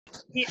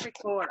Hit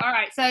record. All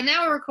right, so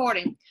now we're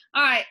recording.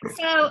 All right,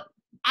 so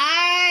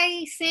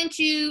I sent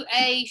you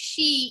a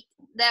sheet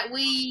that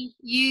we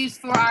use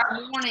for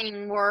our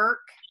morning work.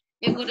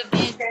 It would have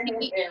been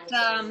sheet,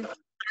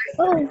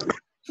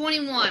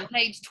 21,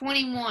 page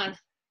 21.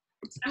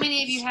 How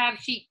many of you have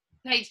sheet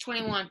page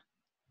 21?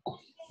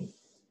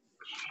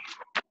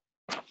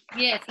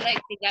 Yes,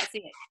 Lexi, that's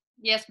it.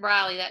 Yes,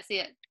 Briley, that's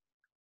it.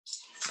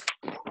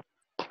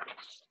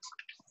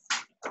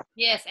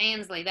 Yes,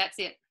 Ansley, that's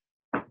it.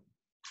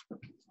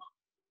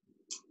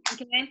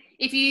 Okay,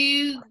 if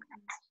you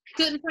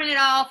couldn't print it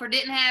off or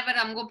didn't have it,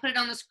 I'm going to put it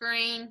on the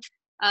screen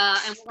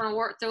and we're going to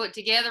work through it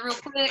together real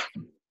quick.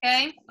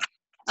 Okay.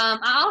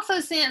 I also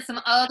sent some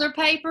other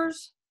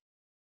papers.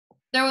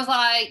 There was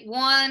like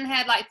one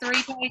had like 3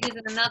 pages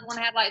and another one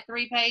had like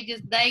 3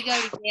 pages. They go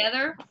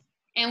together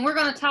and we're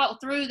going to talk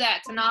through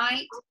that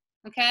tonight.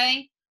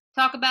 Okay.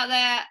 Talk about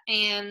that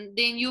and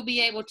then you'll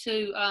be able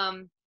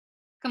to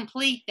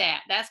complete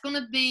that. That's going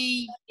to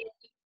be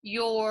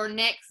your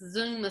next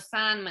Zoom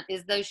assignment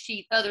is those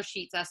other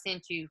sheets I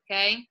sent you,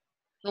 okay?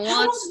 The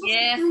ones,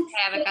 yes,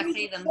 Havoc, I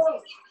see them.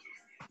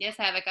 Yes,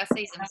 Havoc, I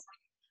see them.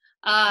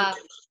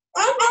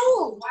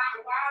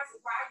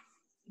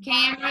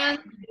 Cameron?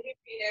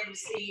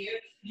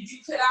 Did you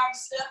put all the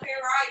stuff in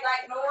right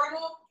like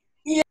normal?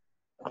 Yeah.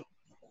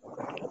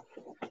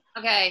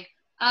 Okay.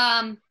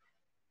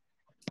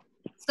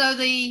 So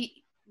the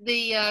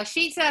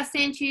sheets I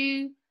sent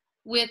you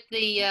with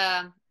the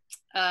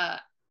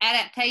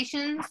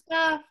adaptation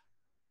stuff,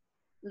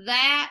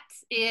 that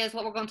is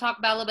what we're going to talk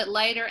about a little bit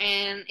later,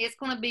 and it's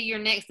going to be your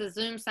next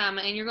Zoom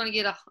assignment, and you're going to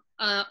get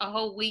a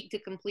whole week to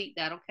complete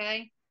that,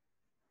 okay?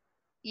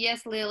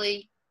 Yes,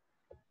 Lily?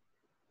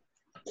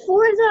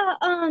 For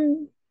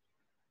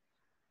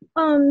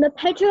the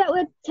picture that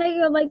would take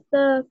of like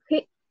the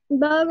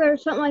bug or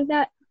something like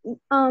that,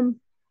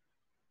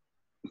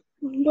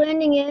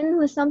 blending in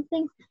with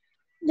something,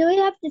 do we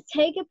have to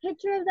take a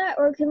picture of that,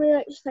 or can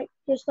we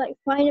just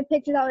find a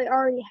picture that we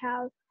already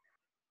have?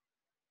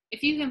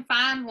 If you can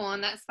find one,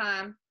 that's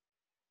fine.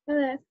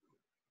 Okay.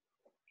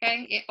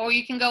 Okay, or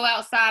you can go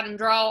outside and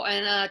draw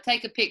and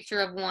take a picture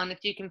of one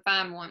if you can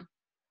find one.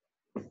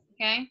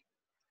 Okay.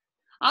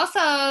 Also,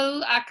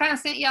 I kind of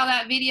sent y'all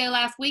that video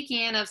last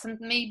weekend of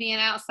me being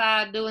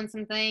outside doing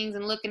some things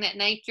and looking at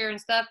nature and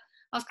stuff.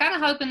 I was kind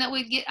of hoping that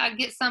I'd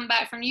get some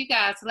back from you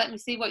guys to let me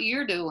see what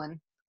you're doing.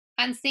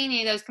 I hadn't seen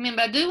any of those come in,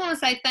 but I do want to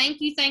say thank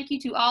you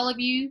to all of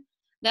you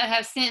that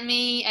have sent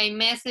me a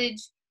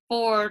message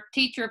for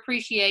Teacher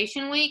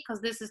Appreciation Week,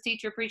 because this is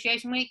Teacher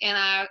Appreciation Week, and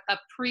I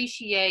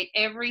appreciate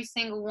every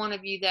single one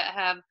of you that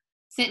have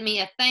sent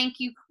me a thank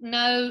you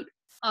note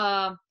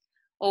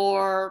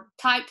or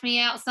typed me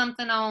out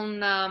something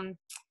on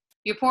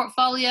your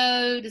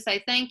portfolio to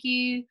say thank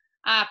you.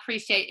 I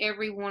appreciate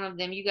every one of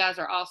them. You guys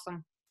are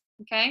awesome.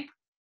 Okay.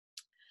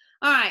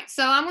 All right,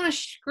 so I'm going to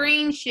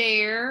screen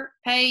share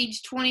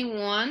page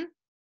 21.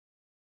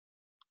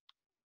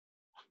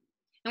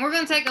 And we're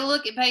going to take a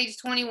look at page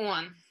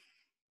 21.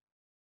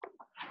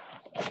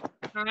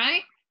 All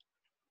right.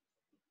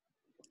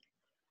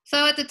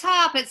 So at the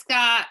top, it's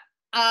got,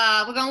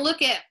 we're going to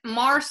look at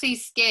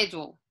Marcy's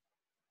schedule.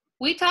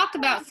 We talked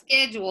about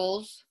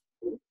schedules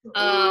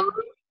back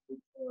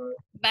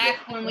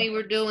when we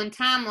were doing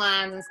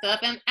timelines and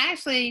stuff. And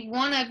actually,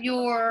 one of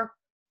your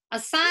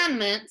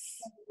assignments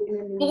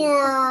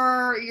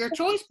for your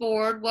choice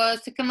board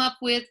was to come up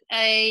with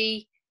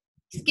a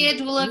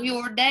schedule of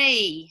your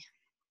day.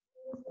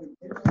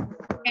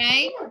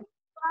 Okay.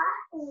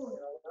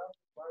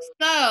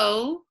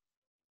 So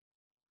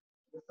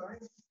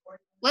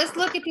let's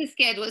look at the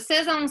schedule. It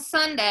says on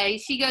Sunday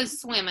she goes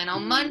swimming.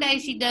 On Monday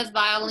she does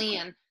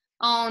violin.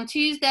 On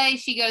Tuesday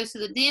she goes to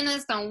the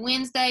dentist. On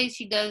Wednesday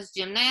she does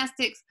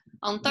gymnastics.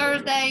 On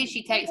Thursday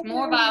she takes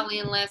more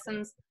violin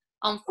lessons.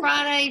 On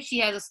Friday, she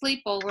has a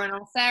sleepover, and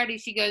on Saturday,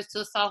 she goes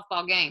to a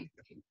softball game.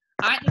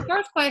 All right, the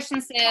first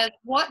question says,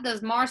 what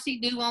does Marcy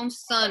do on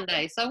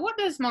Sunday? So what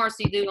does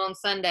Marcy do on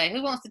Sunday?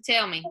 Who wants to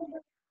tell me?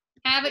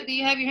 Havoc, do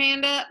you have your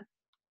hand up?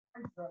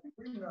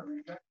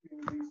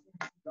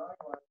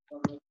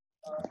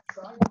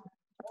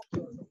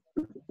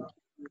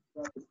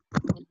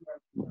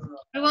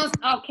 Who wants?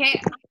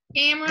 Okay,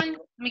 Cameron,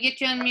 let me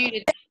get you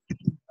unmuted.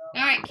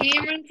 All right,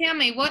 Cameron, tell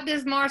me, what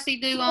does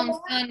Marcy do on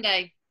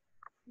Sunday?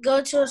 Go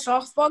to a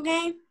softball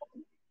game.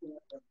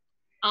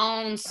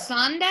 On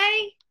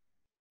Sunday?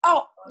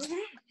 Oh.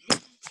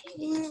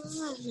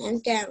 I'm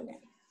down.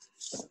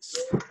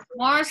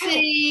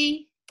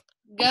 Marcy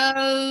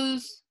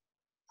goes.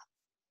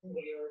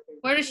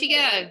 Where does she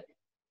go?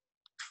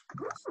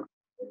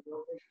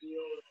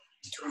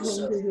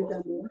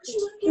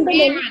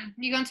 Cameron,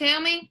 you gonna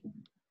tell me?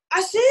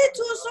 I said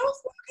to a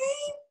softball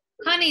game.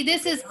 Honey,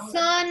 this is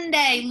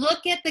Sunday.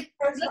 Look at the.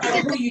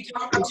 Who you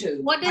talking to?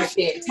 What does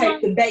she do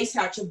Take the base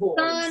out your board.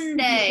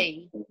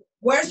 Sunday.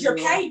 Where's your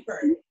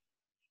paper?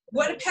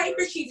 What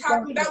paper she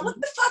talking about? What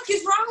the fuck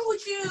is wrong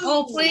with you?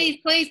 Oh, please,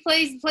 please,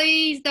 please,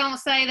 please don't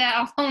say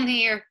that on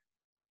here.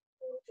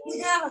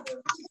 Yeah.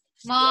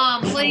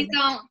 Mom, please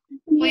don't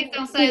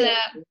say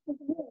that.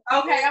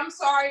 Okay, I'm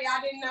sorry.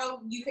 I didn't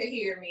know you could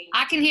hear me.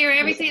 I can hear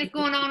everything that's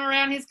going on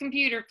around his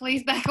computer.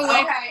 Please back away.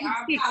 Okay,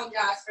 I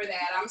apologize for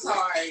that. I'm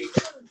sorry.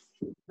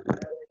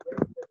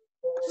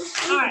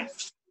 All right.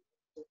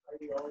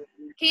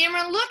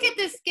 Cameron, look at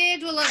the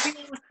schedule up here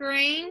on the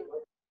screen.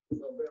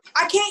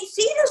 I can't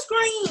see the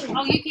screen.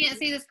 Oh, you can't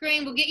see the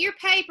screen. Well, get your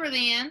paper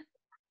then.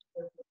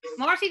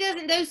 Marcy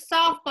doesn't do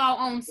softball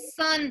on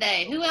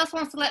Sunday. Who else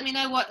wants to let me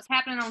know what's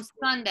happening on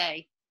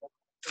Sunday?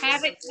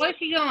 Havoc, what's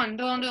she doing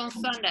on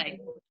Sunday?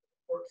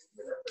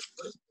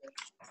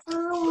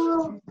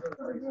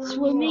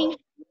 Swimming.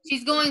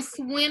 She's going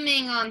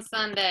swimming on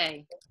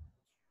Sunday.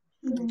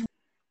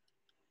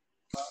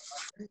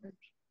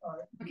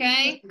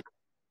 Okay.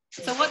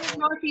 So what does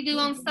Marcy do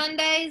on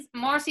Sundays?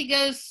 Marcy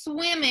goes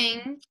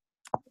swimming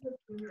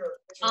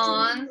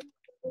on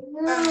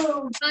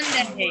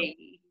Sunday.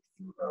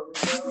 All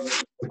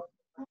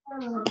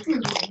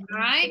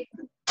right.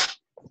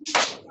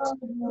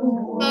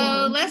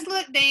 So let's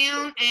look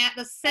down at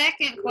the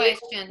second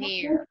question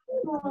here.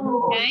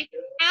 Okay.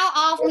 How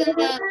often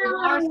does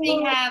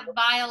Marcy have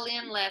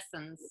violin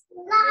lessons?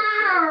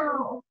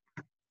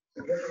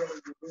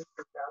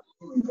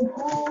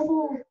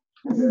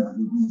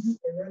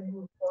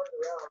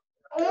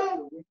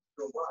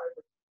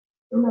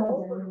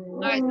 All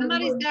right,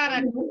 somebody's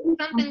got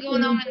something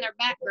going on in their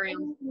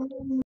background.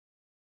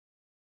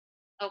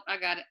 Oh, I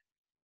got it.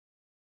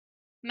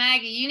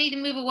 Maggie, you need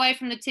to move away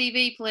from the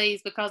TV,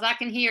 please, because I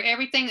can hear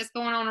everything that's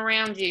going on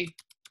around you.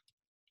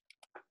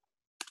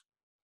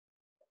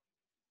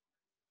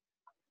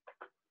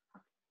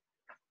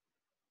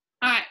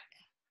 All right,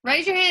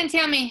 raise your hand and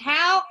tell me,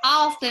 how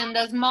often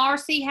does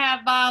Marcy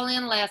have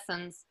violin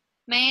lessons?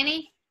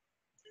 Manny?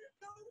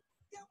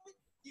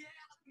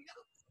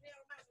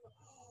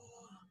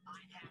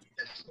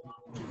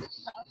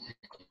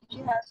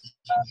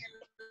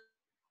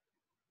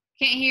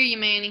 Can't hear you,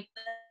 Manny.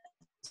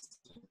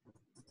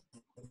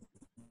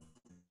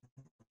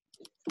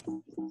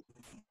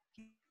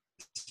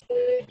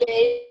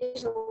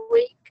 Days a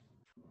week.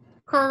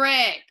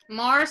 Correct.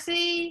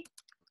 Marcy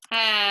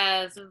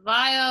has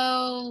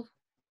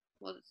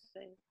what does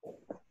it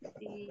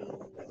say?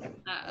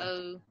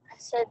 I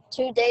said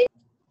 2 days.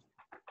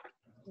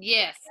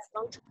 Yes.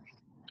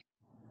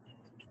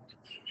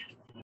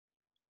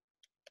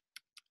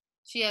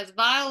 She has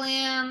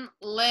violin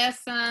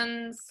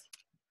lessons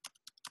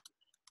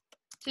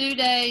 2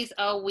 days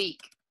a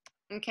week.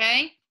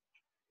 Okay?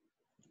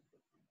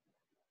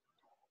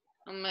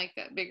 I'll make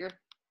that bigger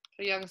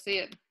so y'all can see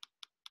it.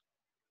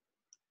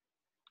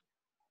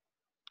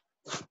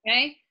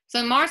 Okay?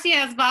 So Marcy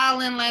has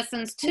violin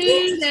lessons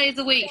 2 days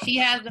a week. She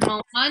has them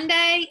on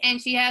Monday and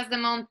she has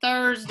them on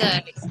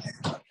Thursday.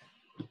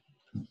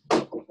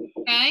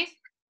 Okay?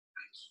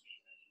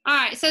 All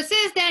right, so it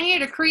says down here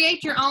to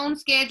create your own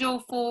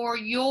schedule for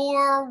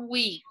your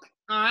week.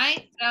 All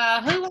right,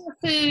 who wants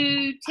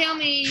to tell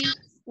me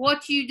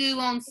what you do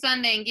on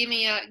Sunday and give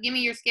me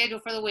your schedule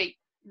for the week?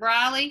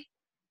 Briley?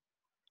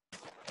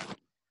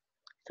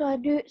 So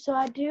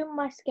I do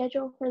my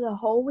schedule for the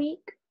whole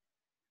week.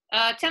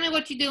 Tell me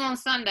what you do on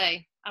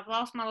Sunday. I've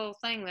lost my little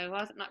thing though.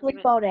 Why is it not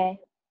Sleep all day.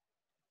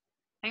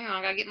 Hang on,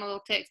 I gotta get my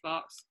little text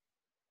box.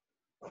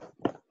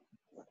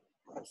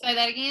 Say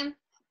that again.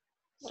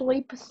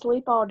 Sleep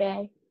all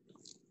day.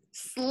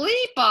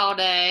 Sleep all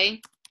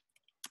day?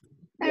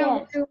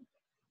 Yes.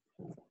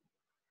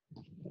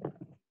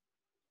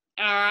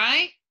 All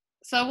right.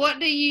 So what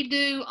do you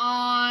do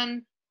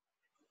on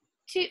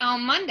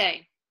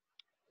Monday?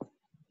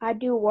 I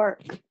do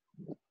work.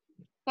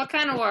 What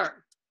kind of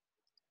work?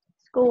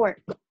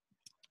 Schoolwork.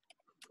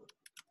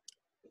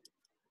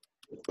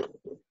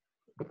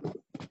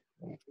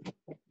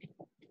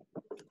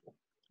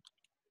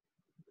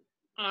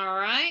 All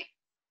right.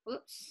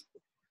 Whoops.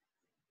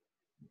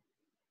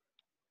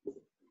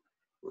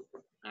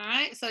 All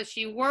right. So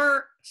she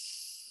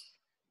works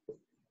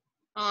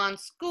on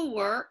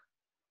schoolwork.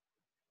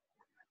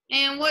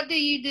 And what do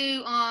you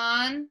do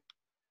on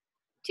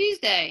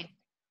Tuesday?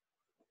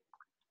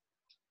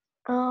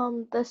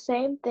 The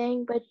same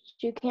thing, but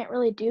you can't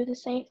really do the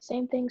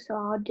same thing, so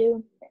I'll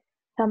do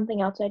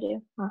something else. I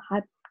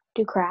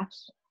do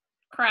crafts.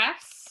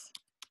 Crafts?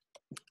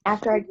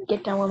 After I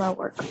get done with my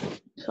work,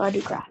 so I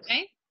do crafts.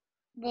 Okay.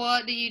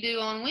 What do you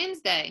do on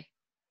Wednesday?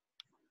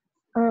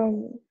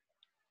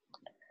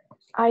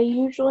 I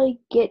usually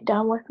get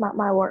done with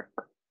my work.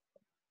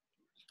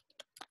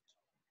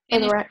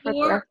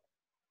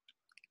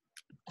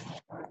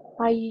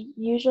 I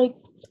usually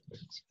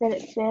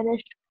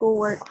finish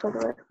schoolwork for the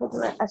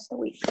rest of the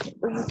week.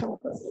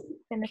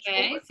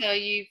 Okay, so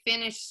you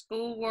finish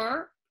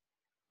schoolwork.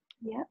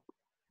 Yep.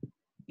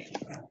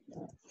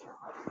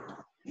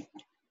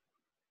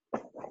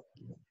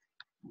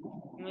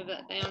 Move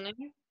that down there.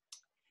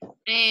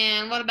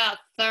 And what about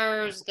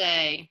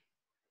Thursday?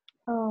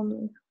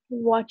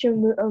 Watch a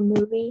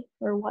movie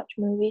or watch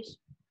movies.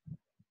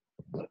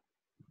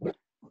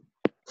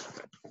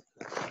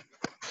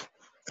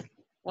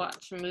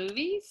 Watch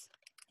movies.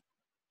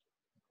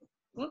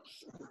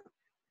 Whoops.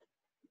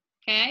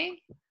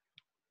 Okay.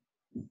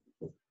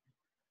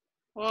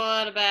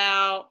 What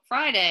about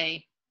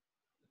Friday?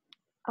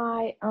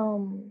 I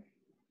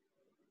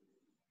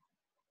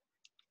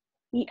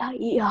eat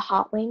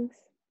hot wings.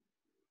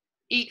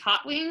 Eat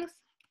hot wings?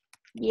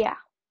 Yeah.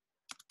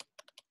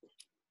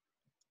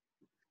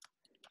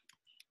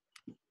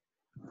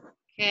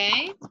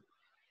 Okay.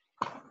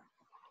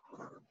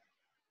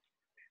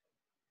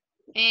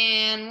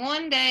 And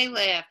one day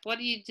left. What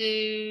do you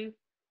do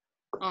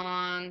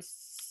on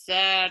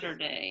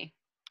Saturday?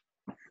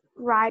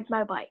 Ride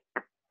my bike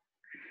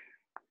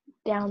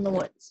down the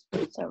woods.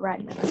 So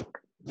ride my bike.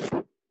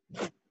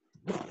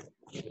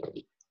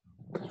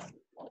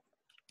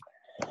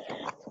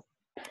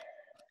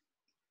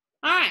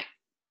 All right.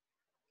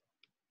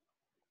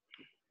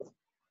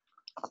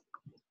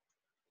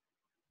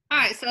 All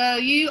right, so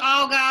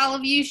all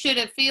of you should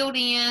have filled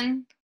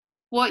in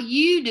what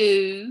you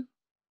do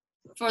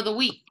for the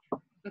week.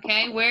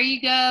 Okay, where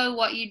you go,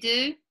 what you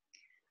do.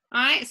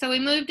 All right, so we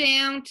move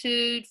down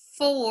to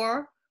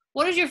 4.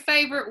 What is your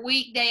favorite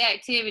weekday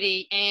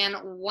activity and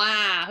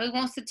why? Who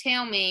wants to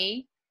tell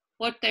me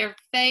what their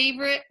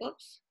favorite,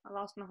 oops, I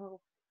lost my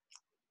whole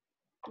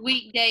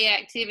weekday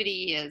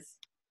activity is?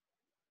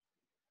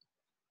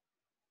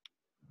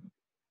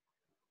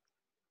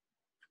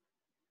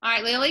 All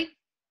right, Lily?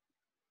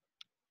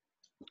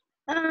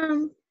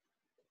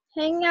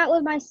 Hanging out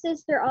with my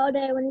sister all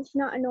day when it's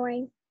not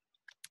annoying.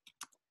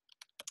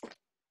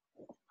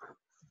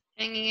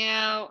 Hanging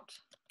out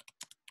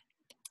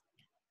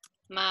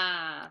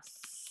my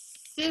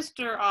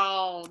sister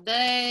all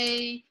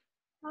day.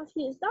 Oh,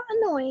 she is not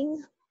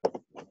annoying.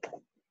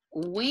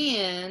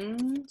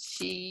 When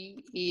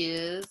she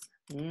is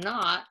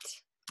not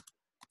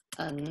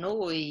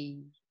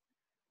annoyed.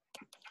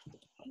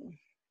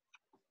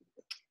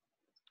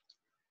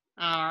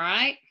 All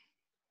right.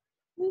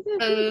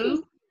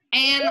 Who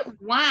and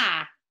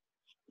why?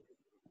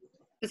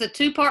 It's a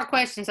 2-part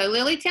question. So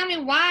Lily, tell me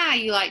why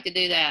you like to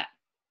do that.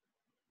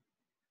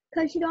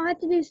 Because she don't have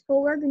to do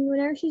schoolwork, and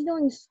whenever she's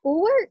doing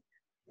schoolwork,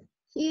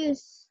 she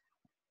is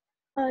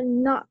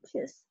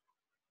obnoxious.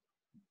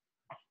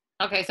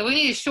 Okay, so we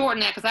need to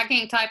shorten that because I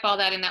can't type all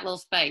that in that little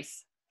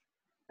space.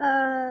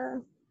 I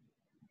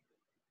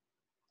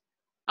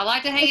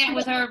like to hang out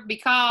with her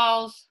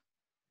because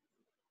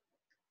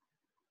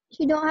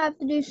she don't have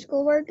to do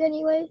schoolwork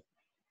anyway.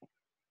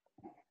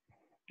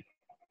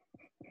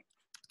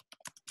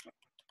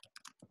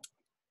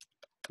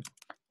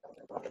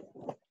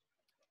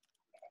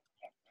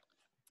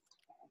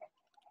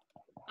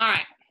 all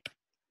right.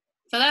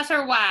 So that's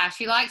her why.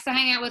 She likes to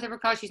hang out with her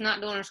because she's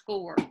not doing her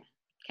schoolwork.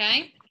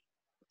 Okay?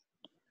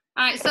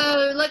 All right,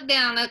 so look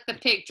down at the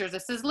pictures.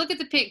 It says, look at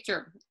the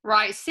picture.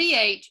 Write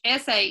CH,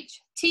 SH,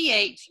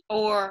 TH,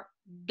 or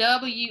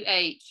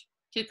WH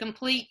to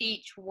complete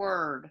each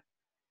word.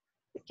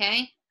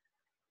 Okay?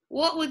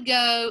 What would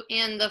go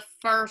in the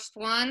first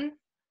one?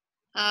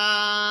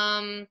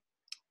 Nalia?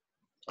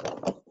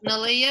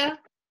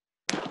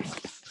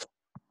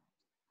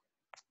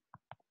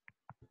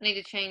 I need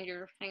to change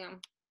your, hang on.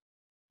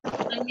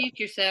 Unmute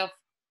yourself.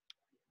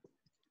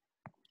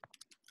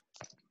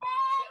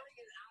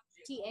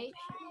 TH?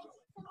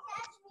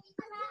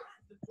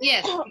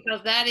 Yes,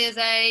 because that is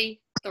a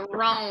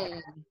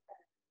throne.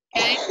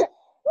 Okay.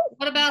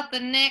 What about the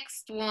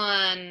next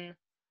one?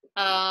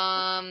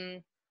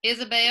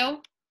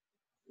 Isabel?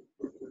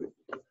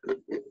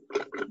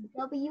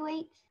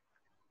 WH?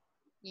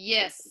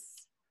 Yes.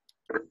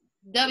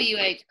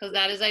 WH, because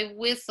that is a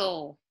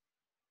whistle.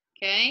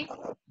 Okay.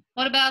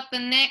 What about the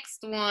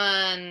next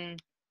one?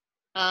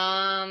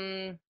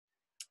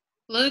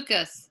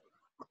 Lucas?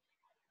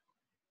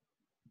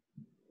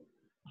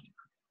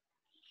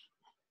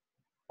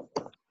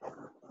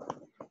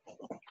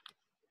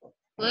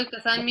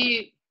 Lucas,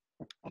 unmute.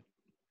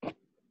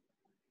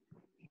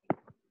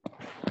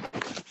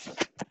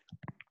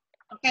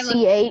 Okay,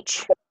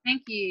 CH.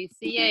 Thank you.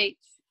 CH.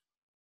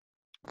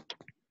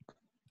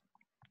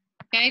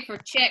 Okay, for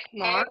check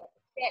mark.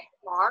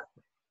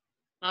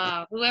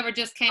 Whoever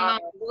just came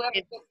on, you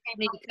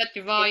need to cut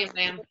your volume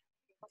down.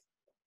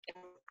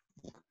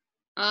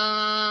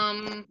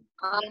 The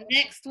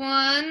next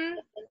one,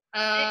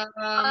 Havoc.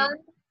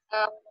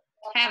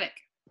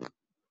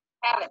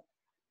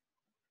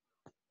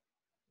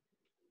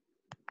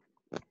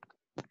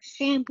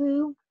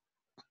 Shampoo.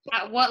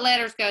 What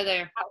letters go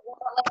there?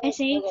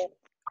 SH.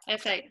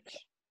 SH.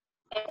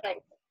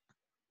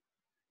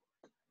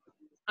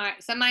 All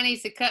right, somebody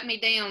needs to cut me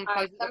down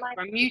or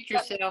mute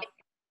yourself.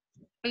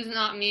 Who's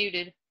not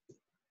muted?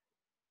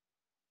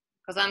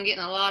 Because I'm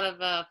getting a lot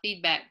of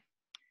feedback.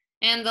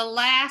 And the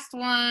last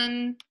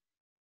one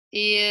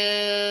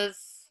is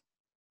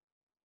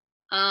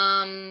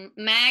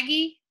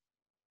Maggie.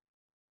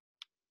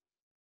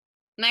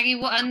 Maggie,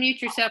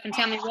 unmute yourself and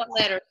tell me what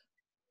letter.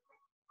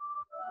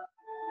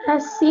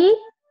 SC,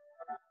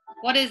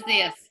 What is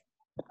this?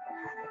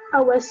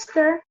 a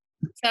whisker,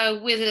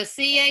 So is it a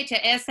CH,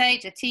 a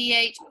SH, a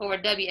TH, or a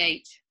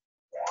WH?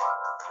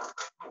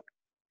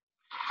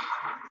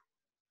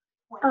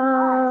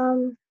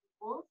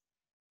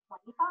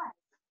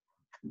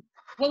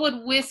 What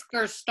would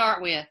whiskers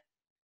start with?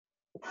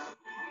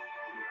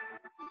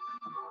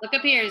 Look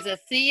up here. Is a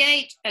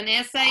CH, an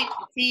SH, a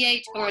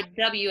TH, or a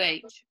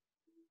WH?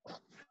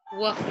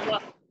 Woof.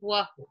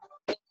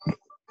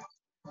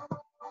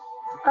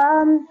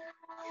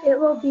 It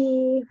will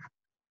be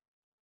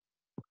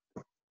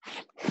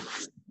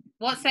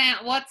What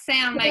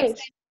sound makes,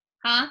 H.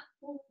 huh?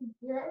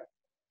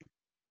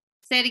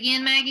 Say it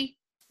again, Maggie.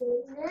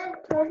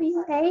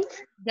 WH.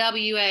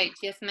 WH,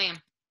 yes ma'am.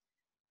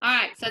 All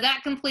right, so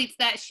that completes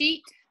that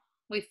sheet.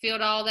 We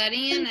filled all that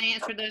in and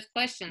answered those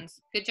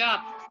questions. Good job.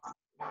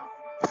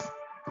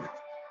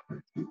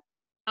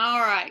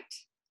 All right,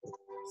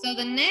 so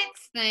the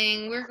next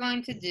thing we're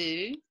going to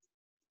do,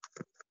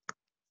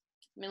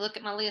 let me look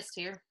at my list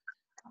here.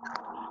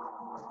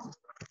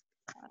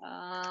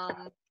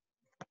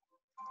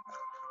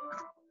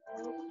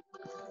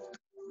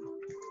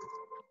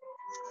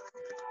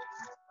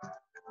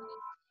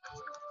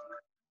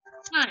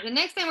 All right, the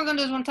next thing we're going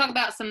to do is we're going to talk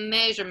about some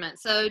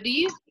measurements. So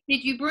did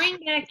you bring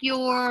back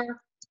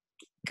your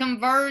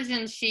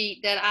conversion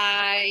sheet that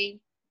I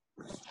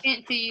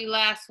sent to you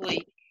last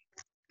week?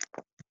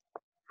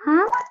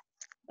 Huh?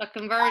 A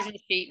conversion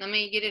sheet. Let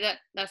me get it up.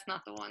 That's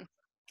not the one.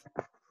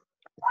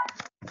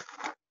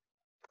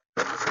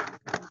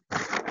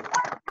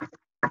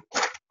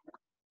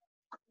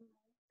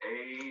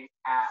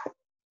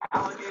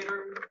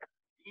 Alligator,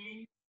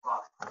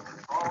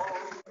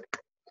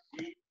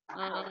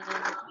 I don't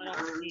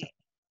see it.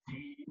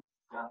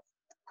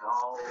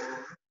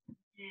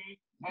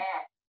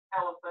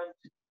 elephant,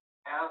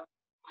 F,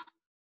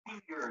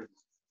 fingers,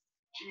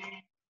 G,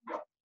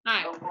 All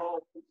right.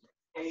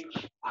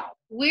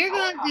 We're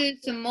going to do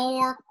some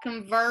more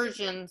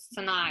conversions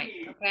tonight,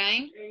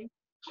 okay?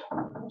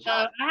 So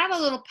I have a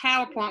little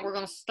PowerPoint we're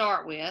going to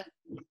start with.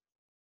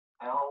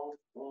 L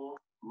for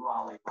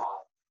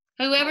lollipop.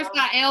 Whoever's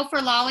got L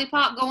for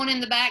lollipop going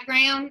in the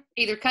background,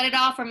 either cut it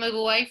off or move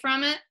away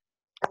from it.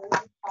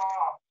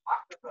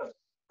 Octopus.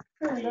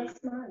 That's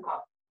mine.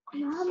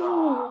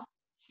 Pizza.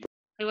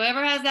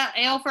 Whoever has that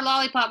L for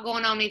lollipop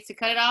going on needs to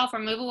cut it off or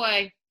move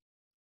away.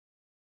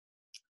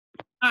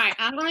 All right,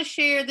 I'm going to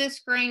share this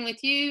screen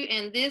with you,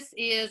 and this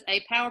is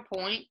a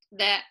PowerPoint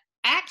that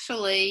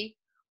actually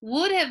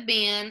would have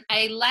been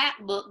a lap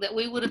book that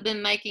we would have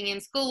been making in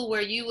school,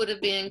 where you would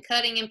have been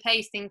cutting and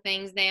pasting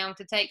things down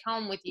to take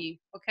home with you,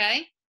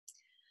 okay?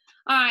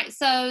 All right,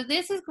 so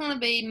this is going to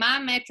be my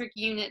metric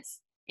units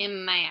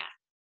in math,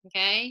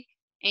 okay?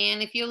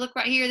 And if you look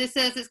right here, this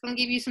says it's going to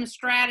give you some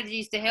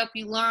strategies to help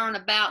you learn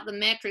about the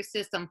metric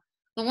system.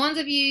 The ones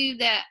of you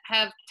that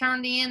have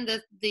turned in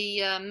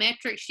the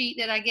metric sheet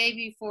that I gave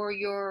you for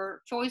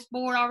your choice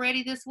board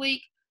already this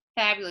week,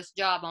 fabulous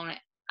job on it.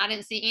 I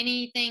didn't see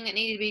anything that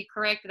needed to be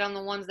corrected on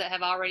the ones that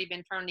have already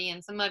been turned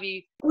in. Some of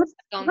you What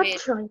have gone ahead.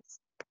 choice?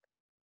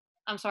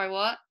 I'm sorry,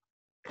 what?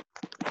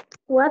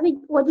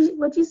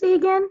 What'd you say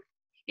again?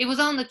 It was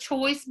on the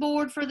choice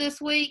board for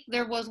this week.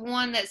 There was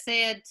one that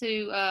said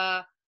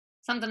to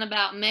something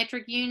about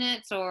metric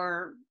units,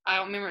 or I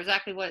don't remember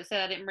exactly what it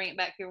said. I didn't bring it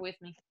back here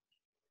with me.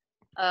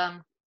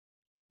 But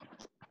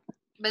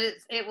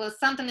it was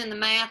something in the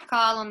math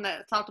column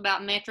that talked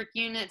about metric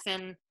units,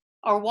 and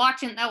or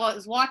watching. I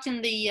was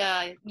watching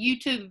the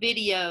YouTube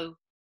video,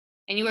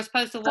 and you were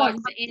supposed to watch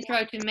the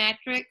intro to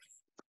metrics,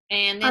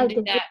 and then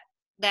do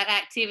that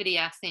activity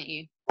I sent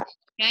you.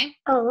 Okay.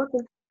 Oh,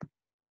 okay.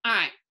 All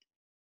right.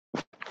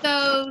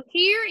 So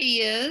here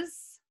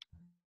is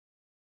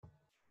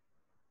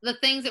the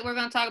things that we're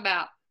going to talk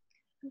about.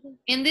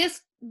 In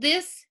this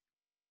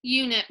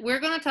unit,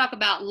 we're going to talk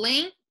about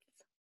length,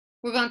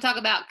 we're going to talk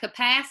about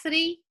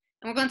capacity,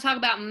 and we're going to talk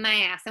about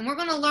mass. And we're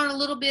going to learn a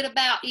little bit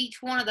about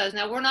each one of those.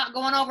 Now, we're not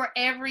going over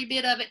every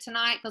bit of it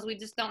tonight because we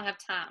just don't have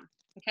time,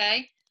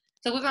 okay?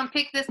 So we're going to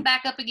pick this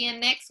back up again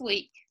next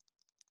week,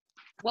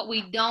 what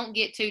we don't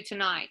get to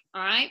tonight,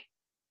 all right?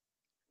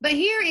 But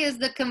here is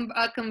the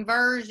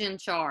conversion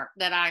chart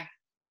that I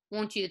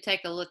want you to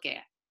take a look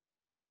at.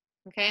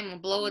 Okay, I'm going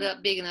to blow it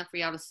up big enough for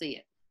y'all to see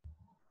it.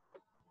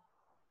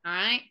 All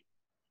right.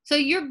 So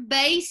your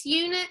base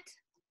unit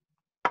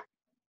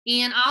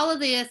in all of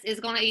this is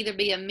going to either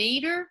be a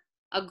meter,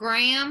 a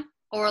gram,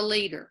 or a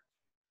liter.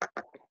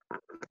 All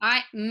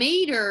right.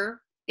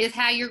 Meter is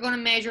how you're going to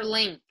measure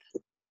length,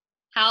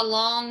 how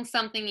long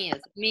something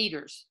is,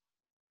 meters.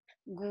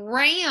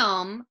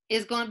 Gram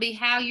is going to be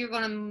how you're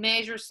going to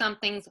measure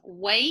something's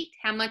weight,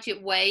 how much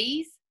it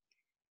weighs.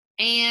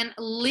 And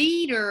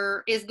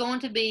liter is going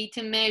to be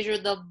to measure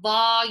the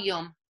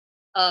volume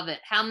of it,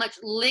 how much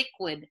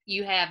liquid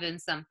you have in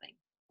something,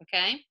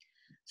 okay?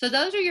 So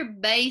those are your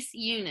base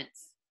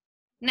units.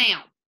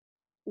 Now,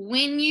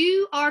 when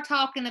you are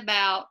talking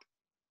about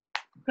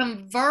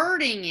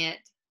converting it,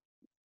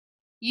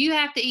 you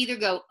have to either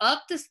go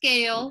up the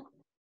scale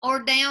or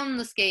down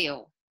the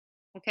scale,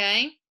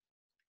 okay?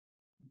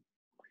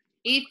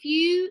 If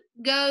you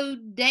go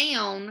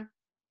down,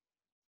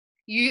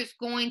 you're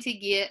going to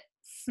get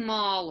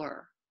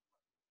smaller,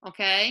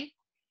 okay?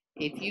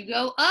 If you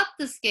go up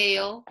the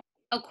scale,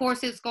 of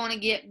course, it's going to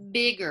get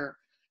bigger.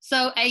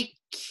 So a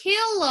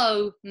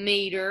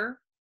kilometer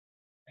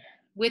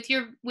with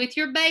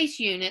your base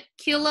unit,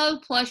 kilo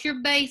plus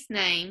your base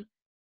name,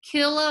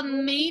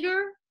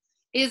 kilometer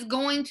is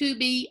going to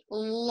be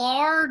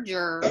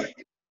larger,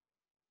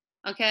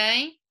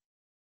 okay,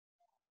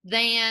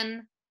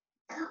 than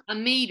a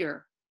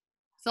meter.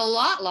 It's a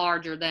lot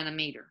larger than a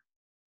meter,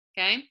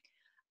 okay?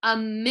 A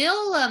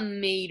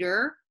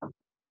millimeter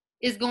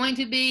is going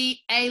to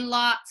be a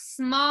lot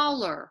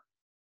smaller,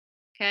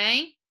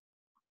 okay?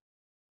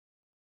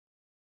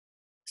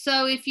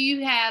 So if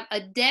you have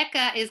a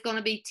deca is going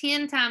to be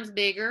 10 times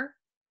bigger,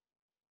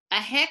 a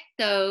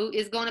hecto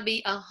is going to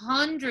be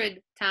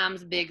 100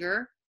 times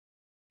bigger,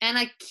 and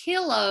a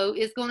kilo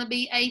is going to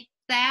be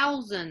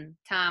 1,000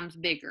 times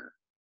bigger.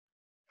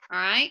 All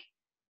right?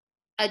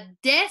 A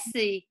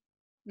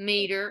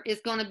decimeter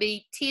is going to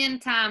be 10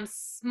 times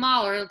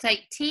smaller. It'll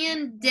take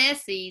 10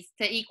 decis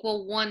to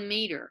equal 1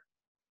 meter.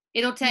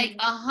 It'll take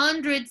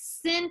 100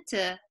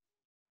 centimeters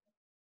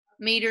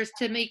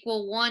to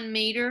equal 1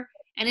 meter,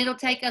 and it'll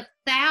take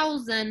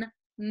 1,000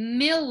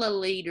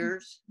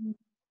 milliliters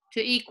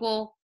to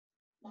equal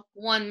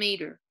 1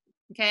 meter.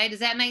 Okay, does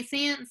that make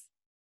sense?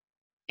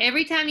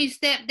 Every time you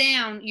step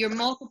down, you're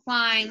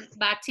multiplying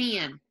by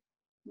 10.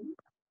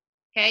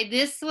 Okay,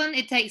 this one,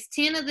 it takes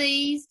 10 of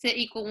these to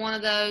equal one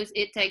of those.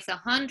 It takes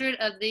 100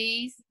 of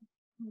these.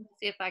 Let's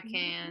see if I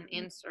can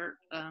insert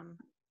a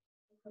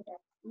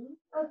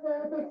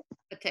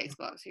text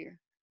box here.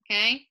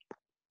 Okay.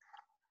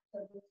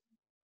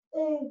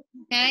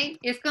 Okay,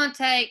 it's going to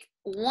take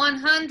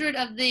 100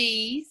 of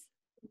these.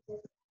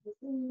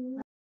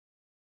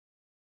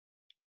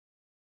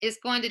 It's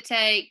going to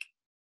take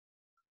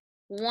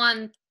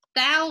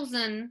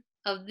 1,000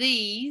 of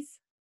these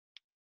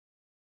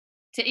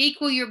to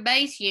equal your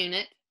base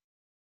unit,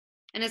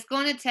 and it's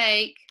going to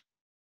take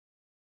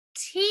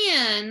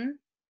 10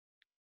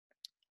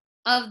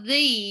 of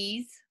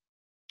these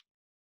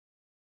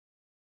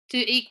to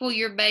equal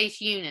your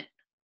base unit.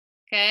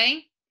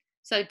 Okay,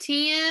 so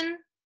 10,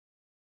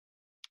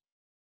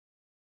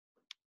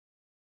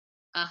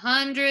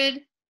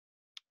 100,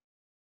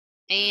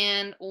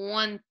 and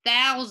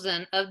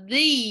 1,000 of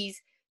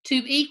these to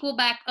equal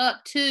back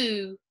up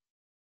to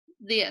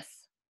this.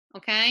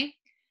 Okay,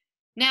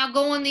 now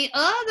going the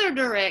other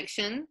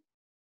direction,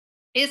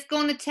 it's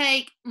going to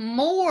take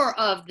more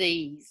of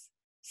these.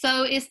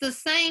 So it's the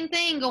same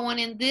thing going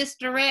in this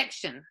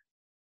direction.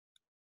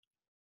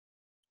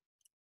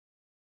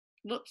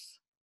 Whoops.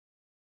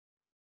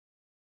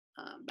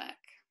 Back.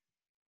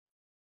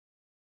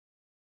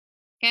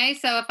 Okay,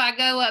 so if I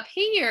go up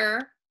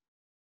here,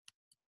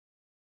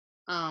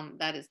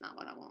 that is not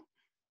what I want.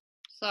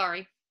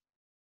 Sorry.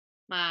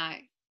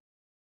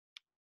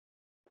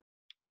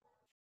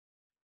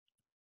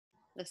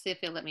 Let's see if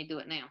he'll let me do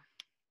it now.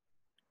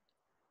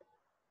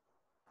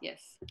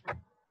 Yes.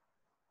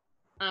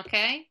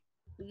 Okay.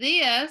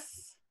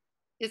 This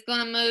is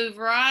going to move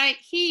right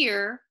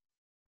here.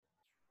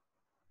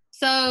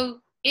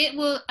 So it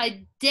will,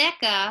 a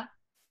deca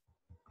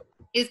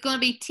is going to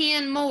be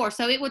 10 more.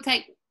 So it will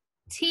take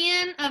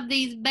 10 of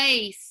these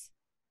base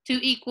to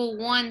equal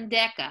 1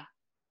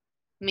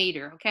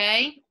 decameter,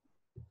 okay?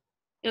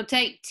 It'll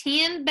take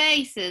 10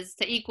 bases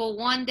to equal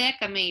 1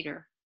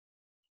 decameter.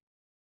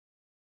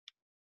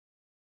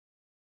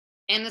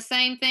 And the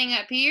same thing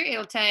up here,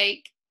 it'll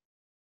take,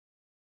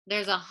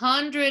 there's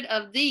 100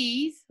 of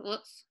these.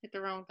 Whoops, hit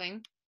the wrong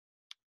thing.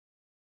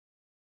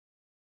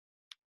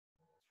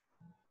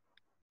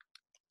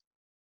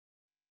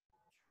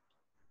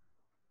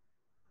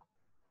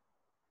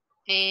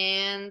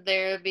 And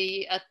there'll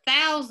be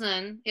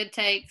 1,000, it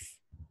takes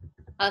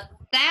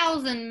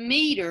 1,000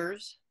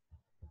 meters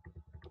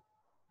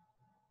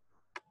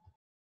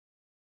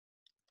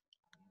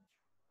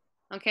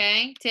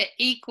okay, to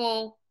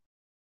equal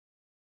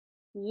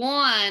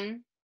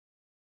 1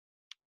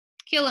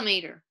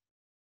 kilometer.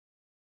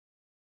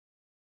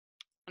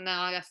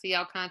 Now I see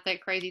all kinds of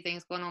crazy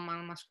things going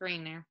on my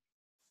screen there.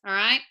 All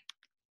right.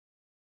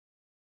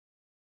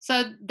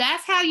 So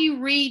that's how you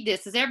read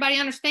this. Does everybody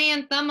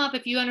understand? Thumb up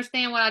if you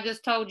understand what I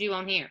just told you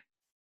on here.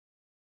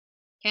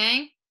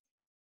 Okay.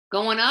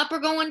 Going up or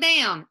going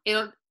down.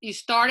 You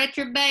start at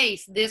your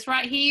base. This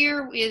right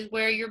here is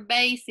where your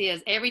base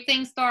is.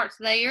 Everything starts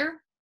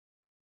there.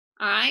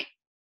 All right.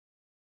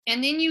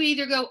 And then you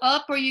either go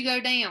up or you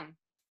go down.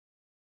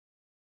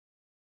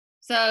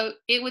 So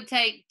it would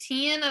take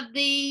 10 of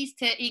these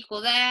to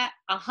equal that,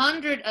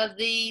 100 of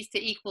these to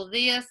equal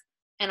this,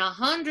 and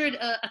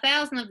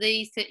 1,000 of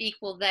these to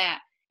equal that.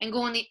 And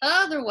going the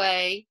other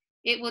way,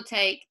 it will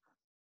take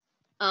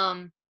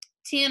 10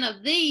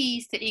 of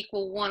these to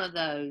equal one of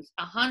those,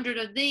 100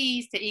 of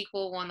these to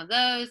equal one of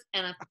those,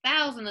 and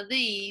 1,000 of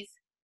these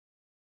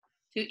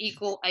to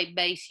equal a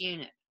base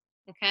unit.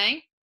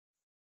 Okay?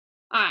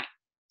 All right.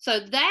 So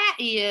that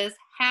is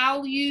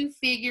how you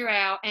figure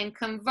out and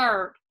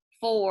convert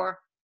for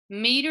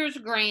meters,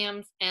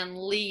 grams, and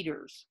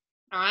liters.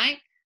 All right.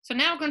 So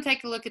now we're going to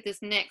take a look at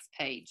this next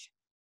page.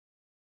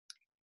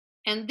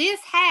 And this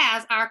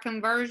has our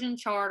conversion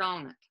chart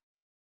on it.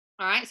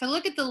 All right. So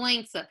look at the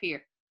links up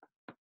here.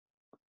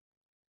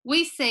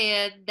 We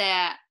said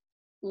that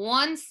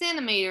 1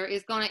 centimeter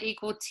is going to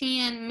equal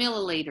 10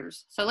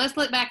 milliliters. So let's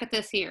look back at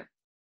this here.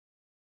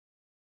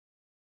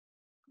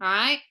 All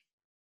right.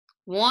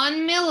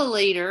 1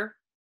 milliliter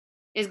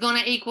is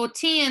going to equal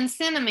 10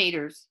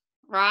 centimeters,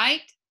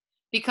 right?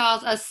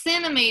 Because a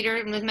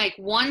centimeter would make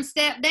 1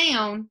 step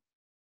down.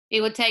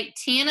 It would take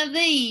 10 of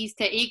these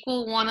to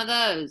equal 1 of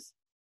those.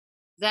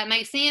 Does that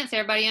make sense?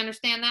 Everybody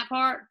understand that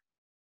part?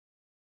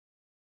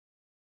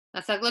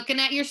 That's like looking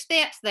at your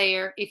steps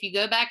there. If you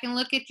go back and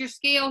look at your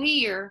scale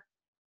here,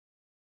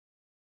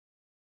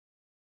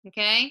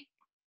 okay,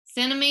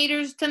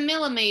 centimeters to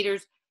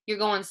millimeters, you're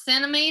going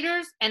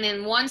centimeters and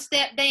then 1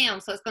 step down.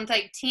 So it's going to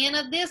take 10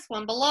 of this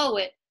one below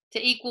it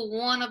to equal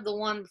 1 of the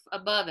ones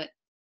above it.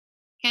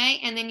 Okay,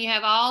 and then you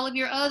have all of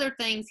your other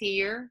things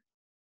here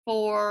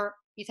for,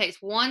 it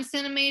takes 1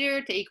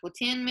 centimeter to equal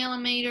 10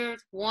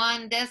 millimeters,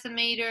 1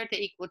 decimeter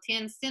to equal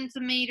 10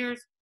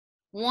 centimeters,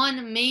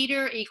 1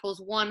 meter equals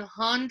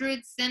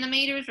 100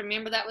 centimeters.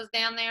 Remember that was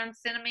down there in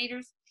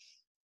centimeters?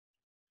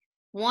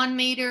 1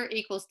 meter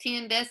equals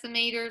 10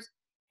 decimeters,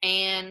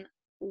 and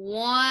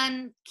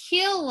 1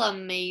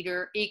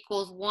 kilometer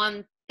equals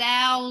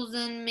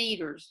 1,000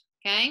 meters,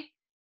 okay?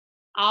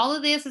 All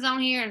of this is on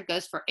here and it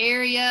goes for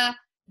area.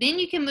 Then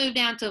you can move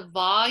down to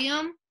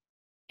volume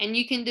and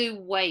you can do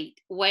weight.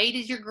 Weight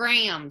is your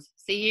grams.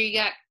 See here you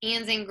got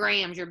ends in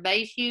grams. Your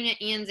base unit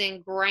ends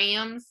in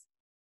grams,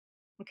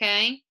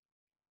 okay?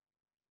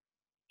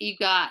 You've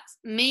got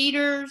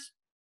meters.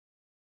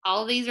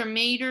 All of these are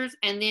meters.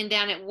 And then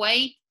down at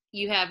weight,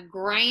 you have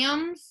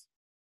grams.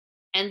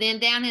 And then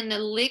down in the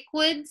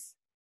liquids,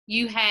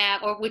 you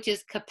have, or which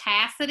is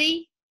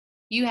capacity,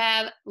 you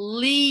have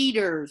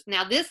liters.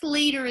 Now this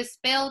liter is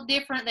spelled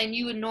different than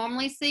you would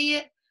normally see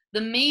it. The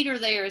meter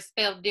there is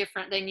spelled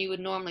different than you would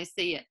normally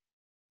see it.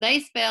 They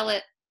spell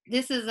it,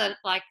 this is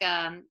like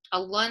a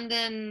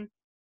London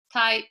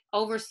type,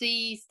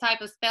 overseas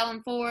type of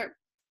spelling for it.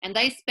 And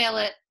they spell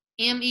it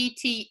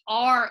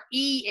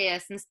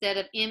M-E-T-R-E-S instead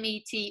of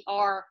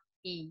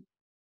M-E-T-R-E-S.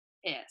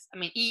 I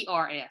mean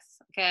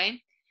E-R-S, okay?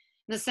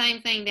 The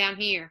same thing down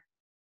here.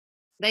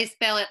 They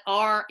spell it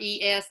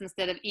R-E-S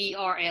instead of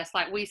E-R-S,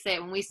 like we say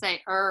it. When we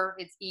say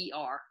it's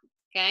E-R,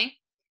 okay?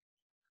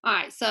 All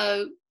right,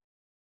 so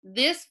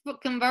this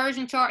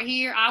conversion chart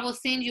here, I will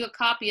send you a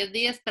copy of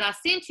this, but I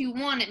sent you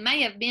one. It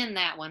may have been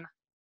that one.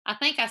 I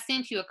think I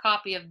sent you a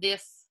copy of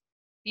this.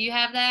 Do you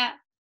have that?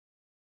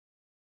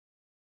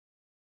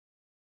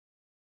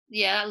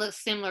 Yeah, that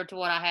looks similar to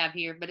what I have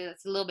here, but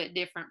it's a little bit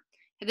different.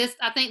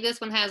 I think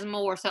this one has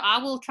more, so I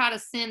will try to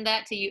send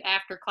that to you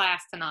after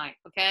class tonight,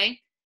 okay?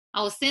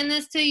 I will send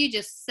this to you.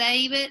 Just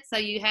save it so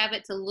you have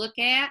it to look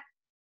at.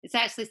 It's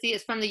actually, see,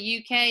 it's from the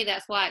UK.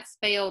 That's why it's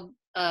spelled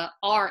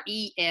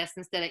R-E-S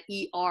instead of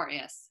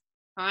E-R-S,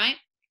 all right?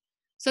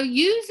 So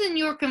using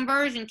your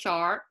conversion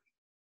chart,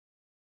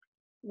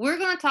 we're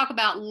going to talk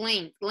about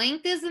length.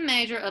 Length is a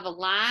measure of a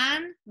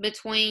line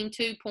between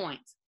 2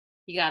 points.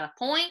 You got a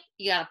point,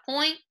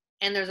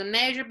 and there's a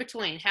measure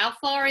between. How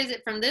far is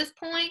it from this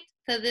point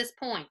to this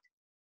point?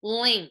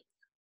 Length,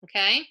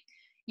 okay?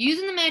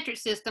 Using the metric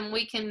system,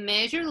 we can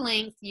measure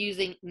length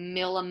using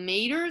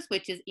millimeters,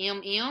 which is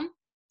mm,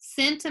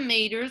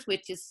 centimeters,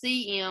 which is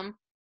cm,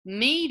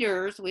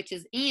 meters, which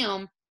is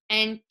m,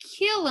 and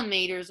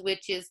kilometers,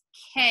 which is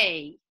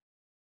k,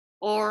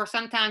 or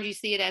sometimes you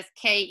see it as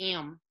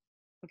km,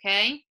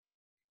 okay?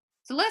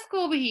 So let's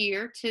go over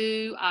here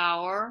to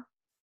our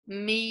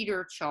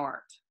meter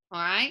chart,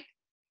 all right?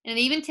 And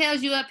it even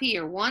tells you up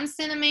here, 1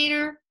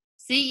 centimeter,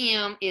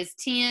 cm, is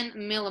 10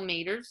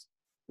 millimeters.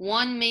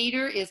 1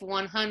 meter is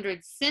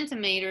 100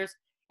 centimeters.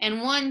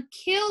 And 1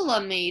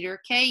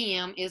 kilometer,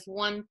 km, is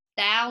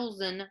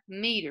 1,000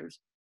 meters.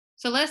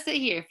 So let's see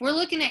here. If we're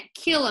looking at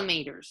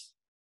kilometers,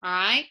 all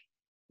right,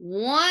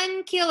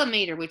 1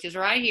 kilometer, which is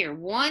right here,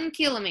 1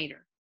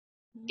 kilometer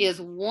is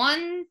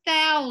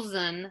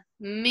 1,000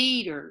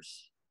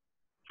 meters.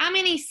 How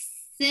many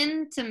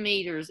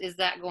centimeters is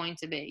that going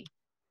to be?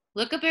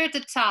 Look up here at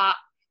the top.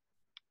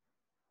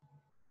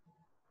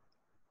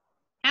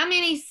 How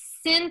many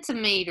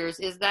centimeters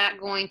is that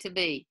going to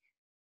be?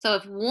 So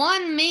if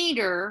 1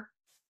 meter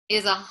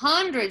is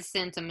 100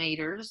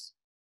 centimeters,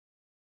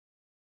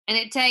 and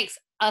it takes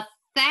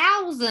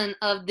 1,000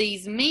 of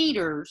these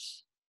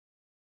meters,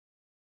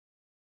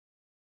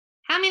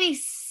 how many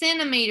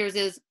centimeters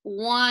is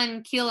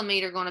 1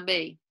 kilometer going to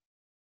be?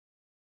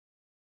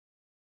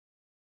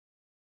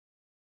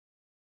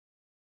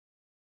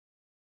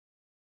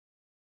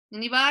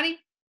 Anybody?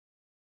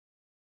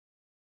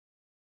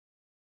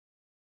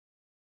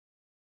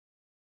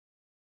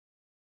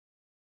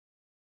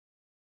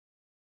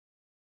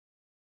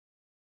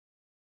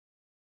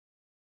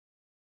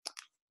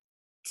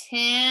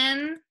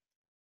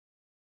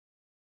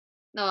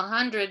 No,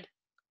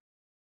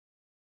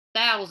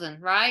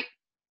 100,000, right?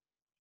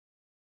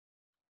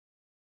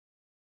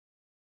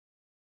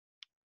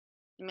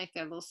 Make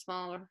that a little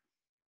smaller,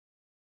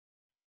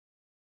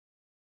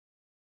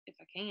 if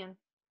I can.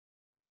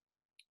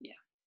 Yeah.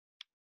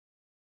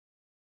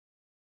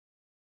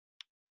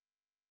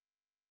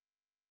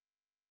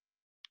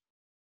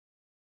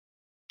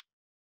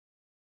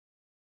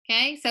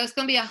 Okay, so it's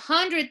going to be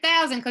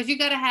 100,000 because you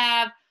got to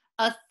have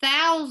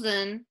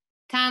 1,000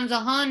 times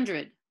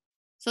 100.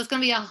 So it's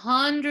going to be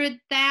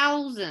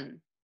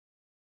 100,000.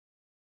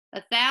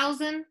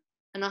 1,000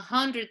 and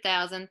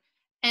 100,000.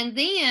 And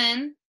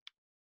then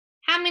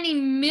how many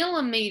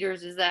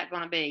millimeters is that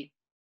going to be?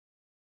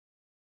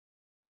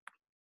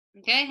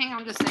 Okay, hang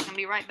on just a second. I'll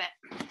be right back.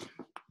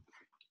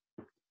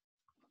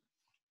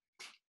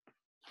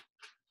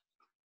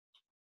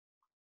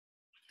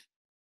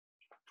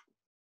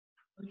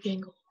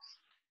 Jingle.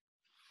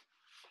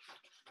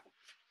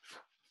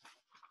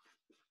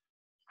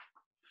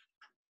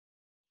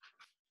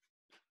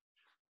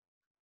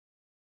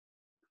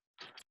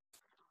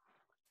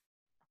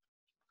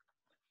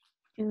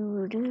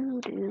 Put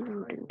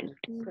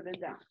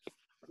it down.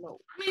 How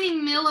many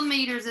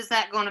millimeters is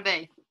that going to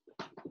be?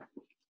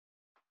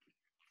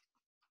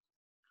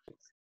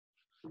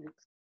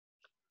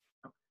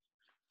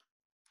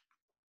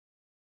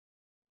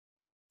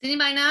 Does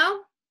anybody know?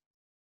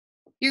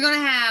 You're going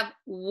to have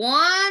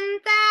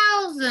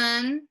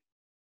 1,000,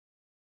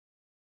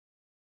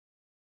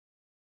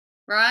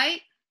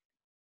 right?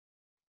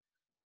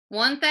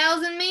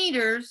 1,000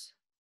 meters.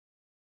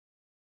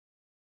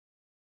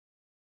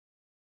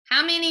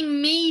 How many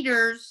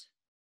meters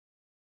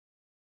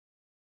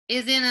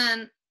is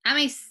in how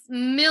many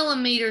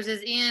millimeters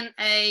is in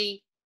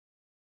a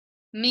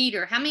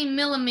meter? How many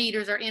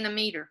millimeters are in a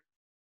meter?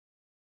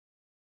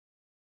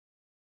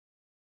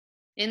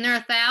 Isn't there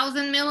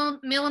 1,000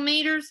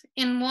 millimeters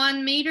in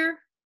 1 meter?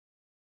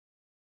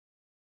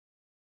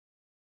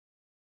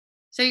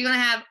 So you're going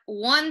to have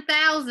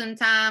 1,000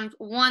 times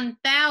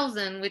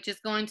 1,000, which is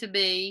going to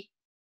be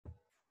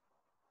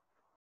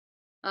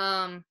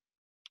 1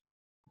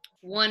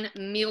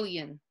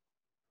 million.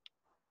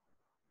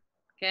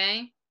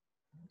 Okay,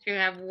 so you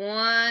have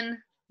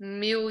 1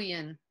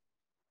 million.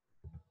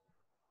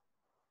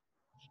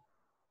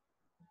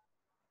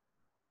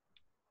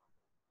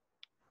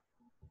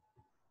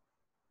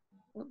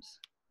 Whoops,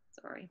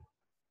 sorry.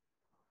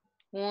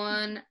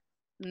 1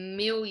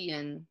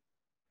 million.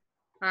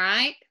 All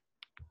right.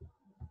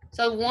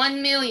 So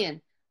 1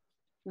 million.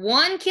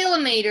 1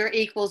 kilometer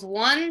equals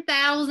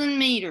 1,000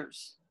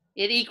 meters.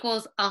 It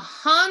equals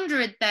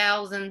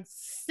 100,000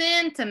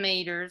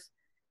 centimeters,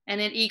 and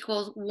it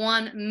equals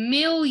 1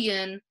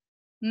 million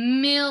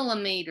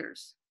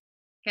millimeters.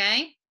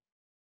 Okay.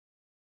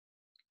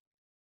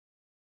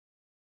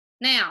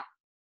 Now,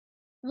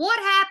 what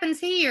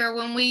happens here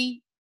when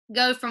we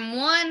go from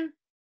 1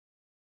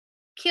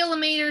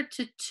 kilometer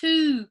to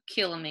 2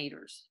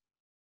 kilometers?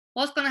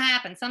 What's going to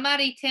happen?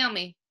 Somebody tell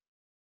me.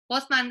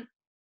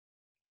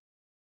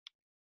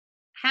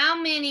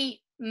 How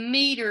many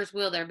meters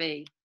will there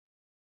be?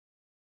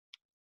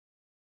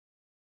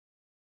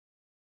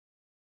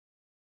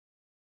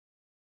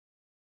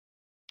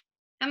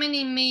 How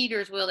many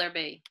meters will there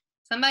be?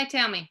 Somebody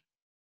tell me.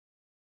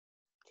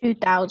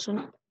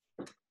 2,000.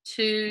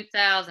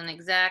 2,000,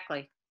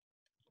 exactly.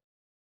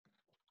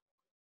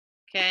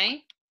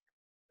 Okay.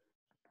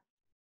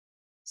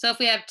 So if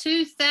we have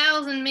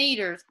 2,000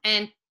 meters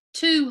and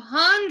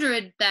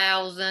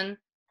 200,000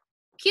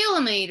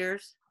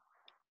 kilometers,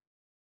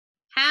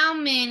 how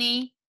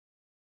many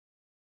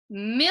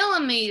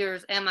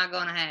millimeters am I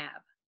going to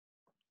have?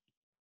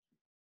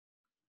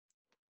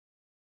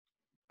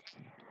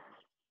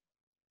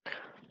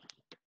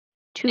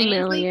 Two Ainsley?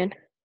 million.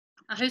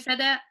 Who said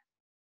that?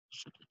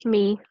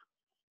 Me.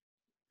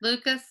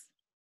 Lucas?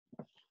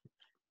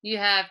 You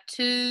have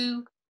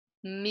 2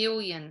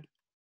 million.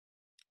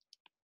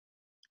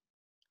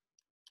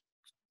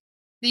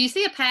 Do you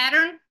see a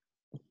pattern?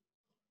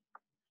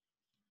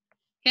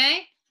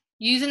 Okay,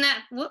 using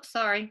that, whoops,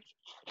 sorry.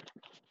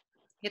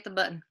 Hit the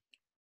button.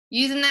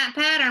 Using that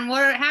pattern,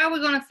 how are we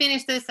going to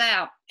finish this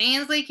out?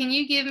 Ansley, can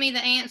you give me the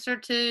answer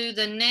to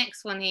the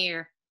next one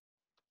here?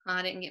 Oh,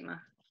 I didn't get my.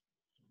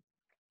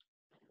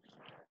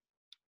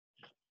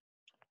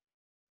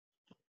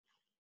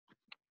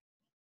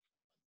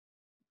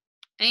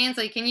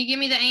 Ansley, can you give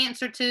me the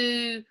answer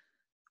to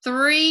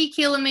 3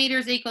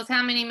 kilometers equals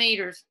how many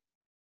meters?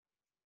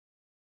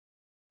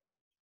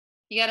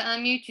 You got to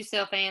unmute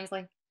yourself,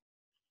 Ansley.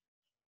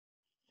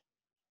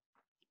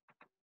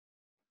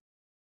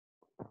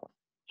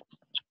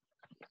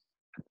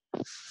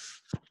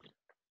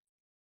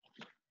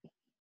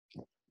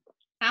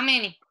 How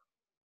many?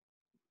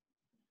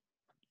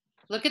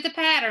 Look at the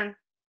pattern.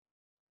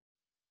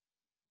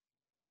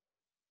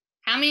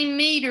 How many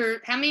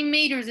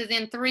meters is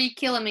in 3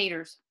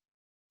 kilometers?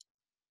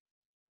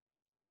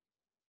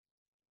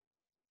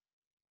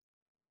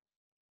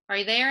 Are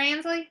you there,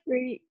 Ansley?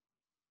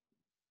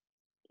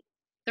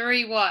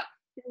 3 what?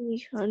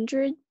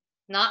 300.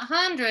 Not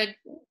 100.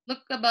 Look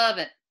above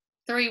it.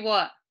 3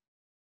 what?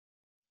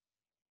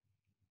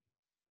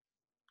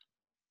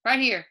 Right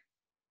here.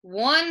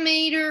 1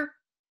 meter.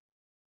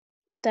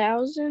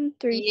 1,000.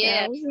 3,000.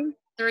 Yes,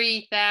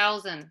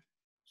 3,000.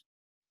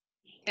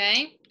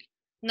 Okay.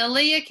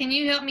 Nalia, can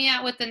you help me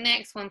out with the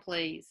next one,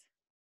 please?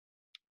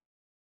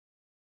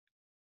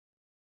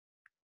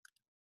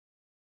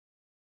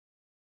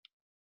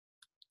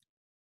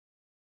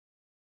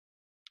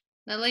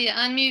 Nalia,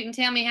 unmute and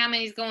tell me how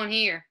many's going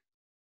here.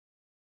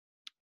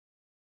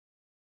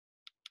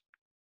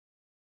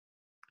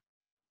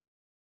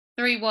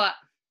 Three what?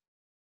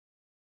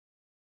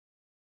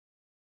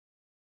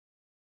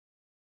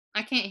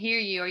 I can't hear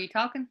you. Are you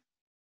talking?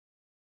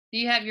 Do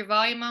you have your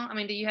volume on? I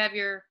mean, do you have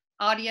your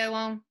audio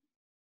on?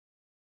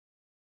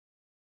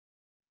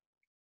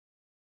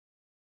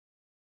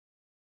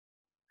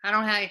 I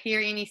don't hear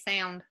any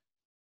sound.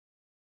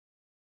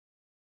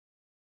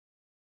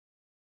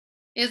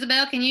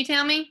 Isabel, can you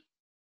tell me?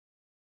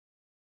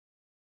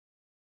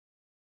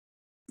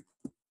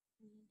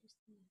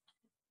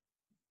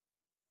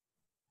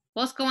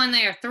 What's going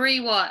there?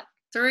 Three what?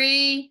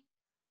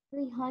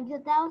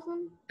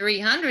 300,000.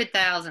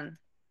 300,000.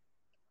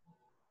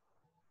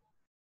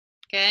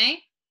 Okay.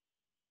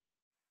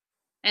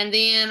 And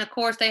then, of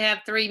course, they have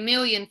 3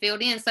 million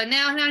filled in. So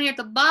now down here at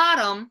the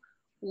bottom,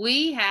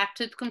 we have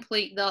to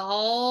complete the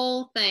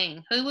whole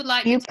thing. Who would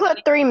like You to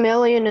put 3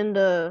 million in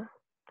the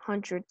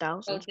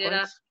 100,000 Oh, did I?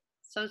 place.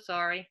 So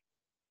sorry.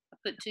 I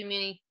put too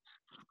many.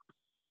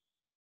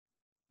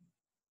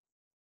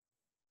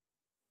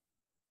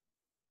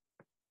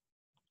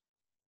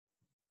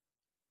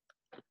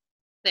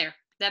 There. Is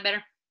that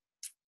better?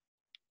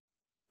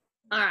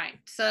 All right.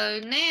 So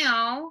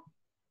now,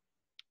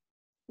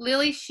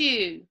 Lily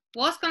Shoe.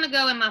 What's going to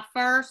go in my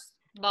first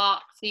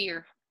box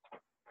here?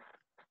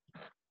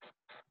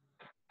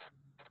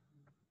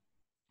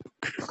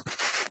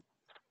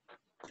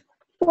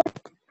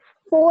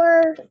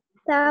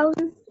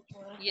 $4,000.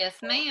 Yes,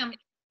 ma'am.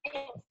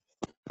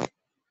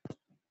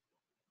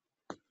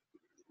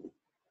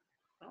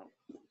 Oh,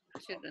 I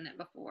should have done that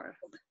before.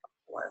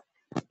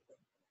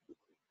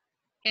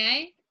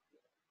 Okay.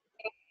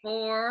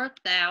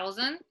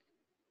 4,000.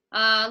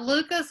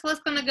 Lucas, what's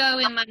going to go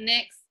in my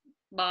next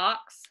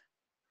box?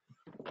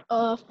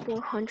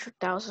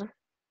 400,000.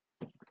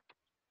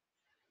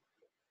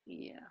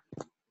 Yeah.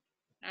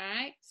 All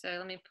right. So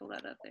let me pull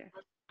that up there.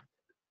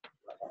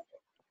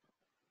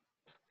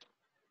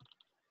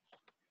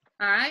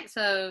 All right.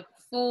 So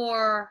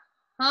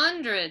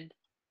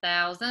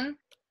 400,000.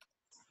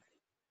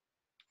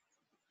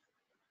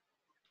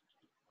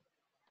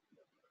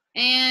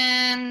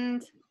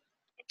 And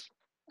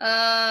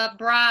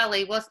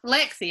Briley, what's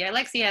Lexi?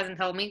 Lexi hasn't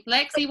told me.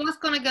 Lexi, what's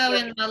going to go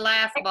in the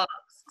last box?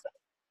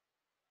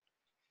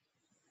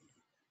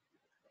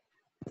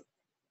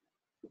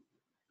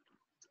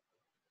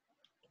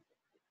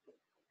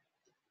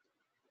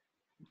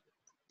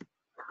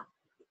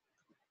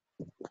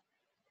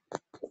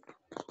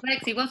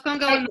 Lexi, what's going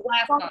to go in the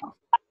last box?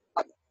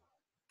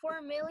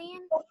 4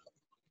 million.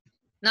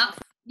 Not,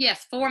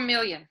 yes, 4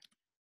 million.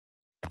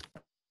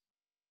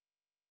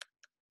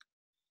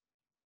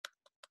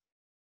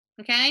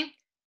 Okay,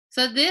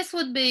 so this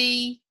would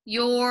be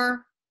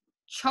your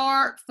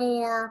chart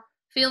for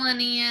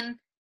filling in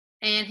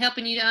and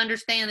helping you to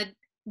understand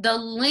the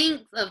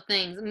length of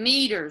things,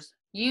 meters,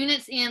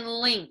 units in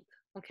length,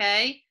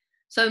 okay?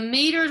 So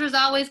meters is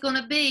always going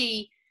to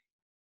be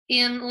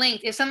in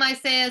length. If somebody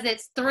says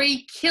it's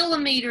 3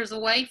 kilometers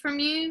away from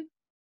you,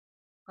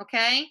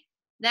 okay,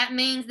 that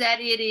means that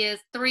it is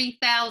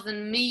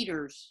 3,000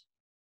 meters.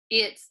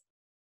 It's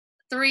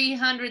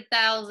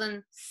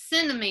 300,000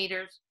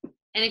 centimeters.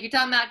 And if you're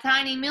talking about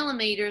tiny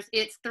millimeters,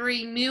 it's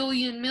 3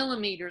 million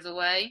millimeters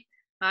away.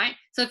 All right.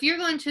 So if you're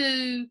going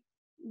to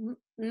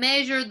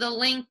measure the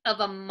length of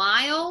a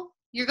mile,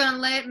 you're going to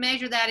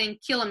measure that in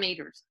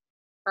kilometers,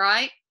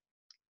 right?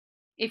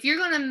 If you're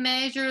going to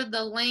measure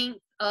the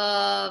length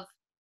of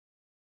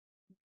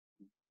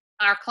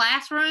our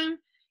classroom,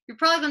 you're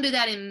probably going to do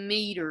that in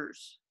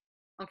meters,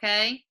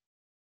 okay?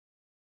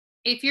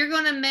 If you're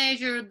going to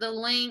measure the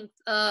length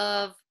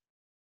of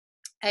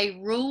a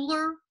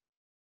ruler,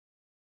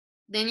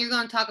 then you're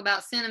going to talk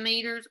about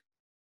centimeters,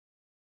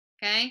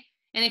 okay?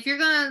 And if you're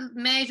going to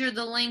measure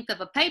the length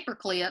of a paper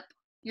clip,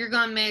 you're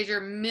going to measure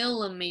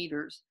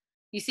millimeters.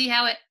 You see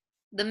how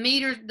the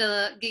meters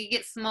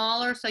get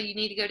smaller, so you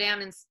need to go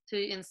down in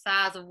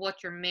size of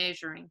what you're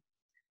measuring,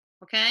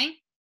 okay?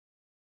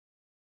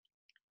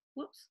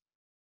 Whoops.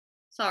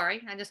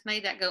 Sorry, I just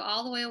made that go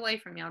all the way away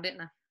from y'all,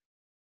 didn't I?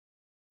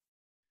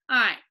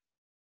 All right,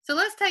 so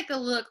let's take a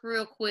look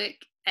real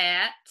quick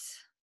at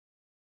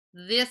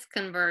this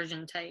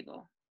conversion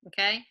table,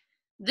 okay?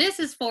 This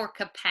is for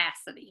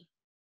capacity,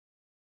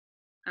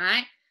 all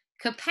right?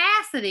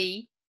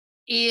 Capacity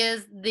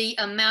is the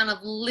amount of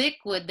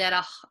liquid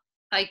that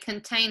a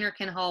container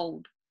can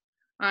hold,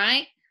 all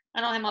right? I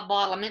don't have my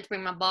bottle. I meant to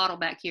bring my bottle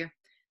back here.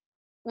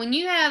 When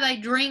you have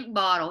a drink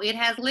bottle, it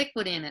has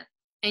liquid in it,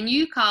 and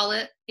you call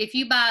it, if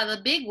you buy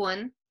the big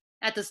one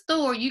at the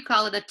store, you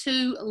call it a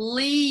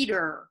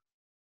 2-liter,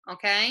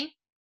 okay?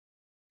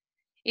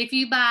 If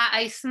you buy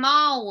a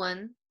small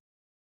one,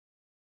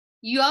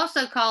 you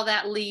also call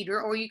that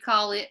liter, or you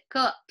call it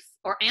cups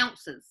or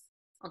ounces,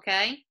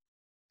 okay?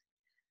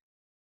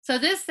 So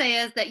this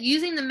says that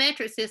using the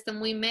metric system,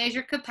 we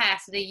measure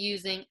capacity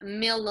using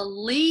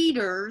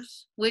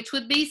milliliters, which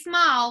would be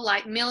small,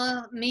 like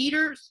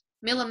millimeters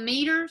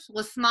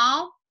was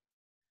small.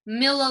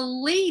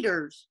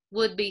 milliliters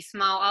would be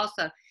small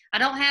also. I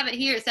don't have it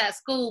here, it's at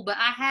school, but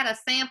I had a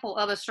sample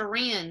of a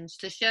syringe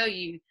to show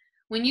you.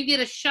 When you get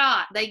a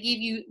shot, they give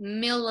you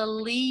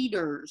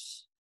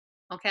milliliters,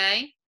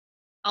 okay?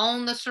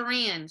 On the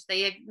syringe,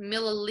 they have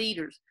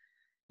milliliters.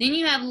 Then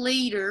you have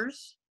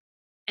liters,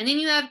 and then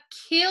you have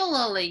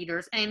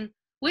kiloliters. And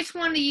which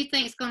one do you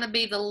think is going to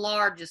be the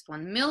largest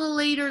one?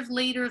 Milliliters,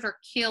 liters, or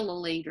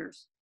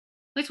kiloliters?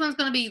 Which one's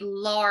going to be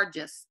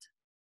largest?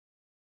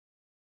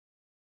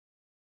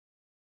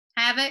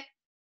 Have it?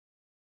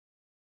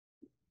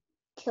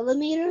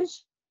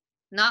 Kilometers?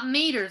 Not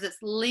meters,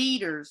 it's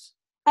liters.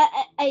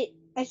 I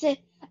said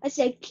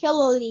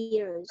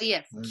kiloliters.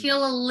 Yes,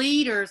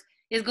 kiloliters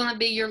is going to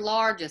be your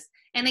largest.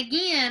 And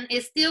again,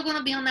 it's still going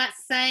to be on that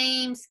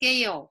same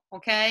scale,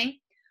 okay?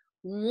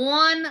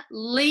 1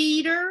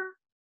 liter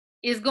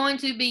is going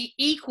to be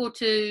equal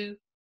to,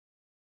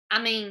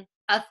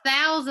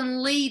 1,000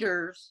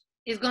 liters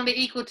is going to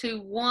be equal to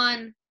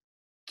 1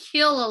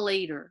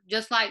 kiloliter,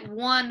 just like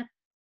 1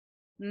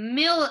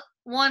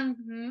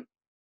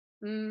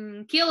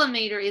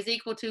 kilometer is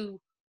equal to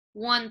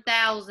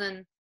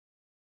 1,000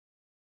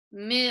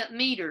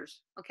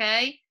 meters,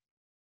 okay?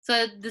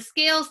 So the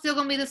scale's still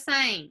going to be the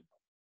same.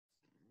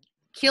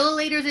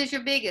 Kiloliters is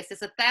your biggest.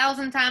 It's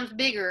 1,000 times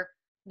bigger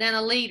than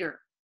a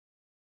liter.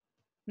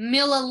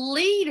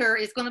 Milliliter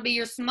is going to be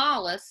your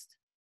smallest.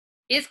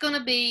 It's going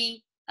to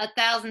be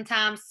 1,000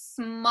 times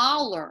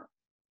smaller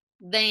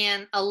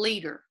than a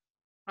liter.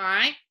 All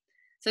right?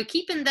 So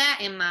keeping that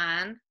in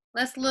mind,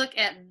 let's look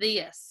at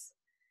this.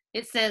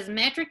 It says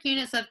metric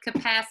units of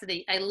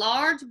capacity. A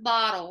large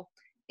bottle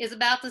is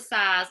about the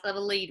size of a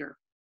liter.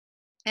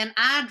 An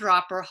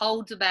eyedropper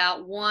holds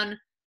about 1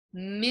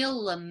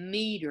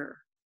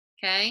 millimeter.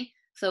 Okay?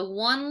 So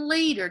 1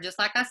 liter, just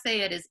like I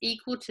said, is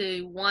equal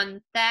to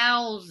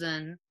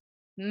 1,000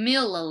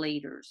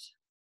 milliliters.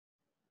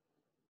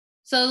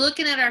 So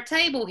looking at our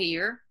table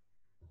here,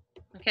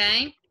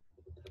 okay,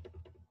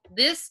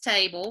 this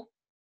table,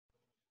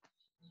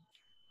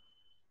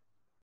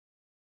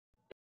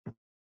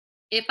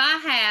 if I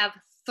have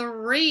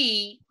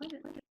 3, where's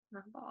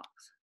my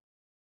box?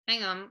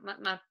 Hang on,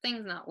 my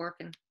thing's not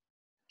working.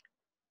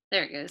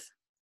 There it goes.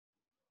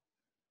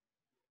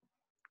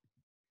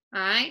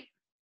 All right.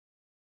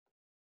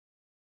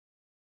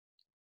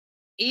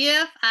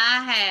 If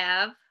I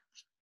have,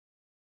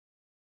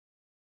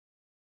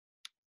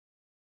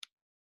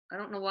 I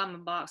don't know why my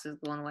box is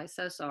going away,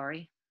 so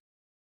sorry.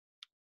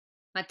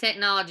 My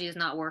technology is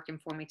not working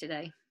for me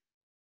today.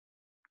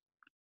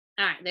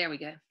 All right, there we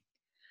go.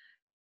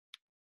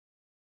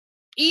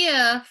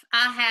 If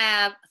I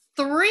have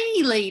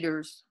 3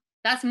 liters,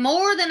 that's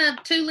more than a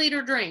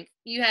 2-liter drink.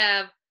 You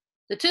have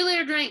the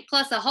 2-liter drink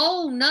plus a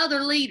whole nother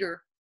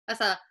liter.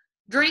 That's a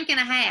drink and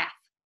a half,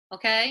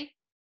 okay?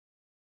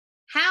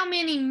 How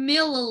many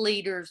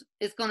milliliters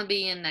is going to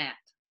be in that?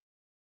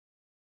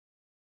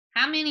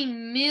 How many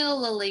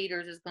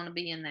milliliters is going to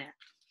be in that?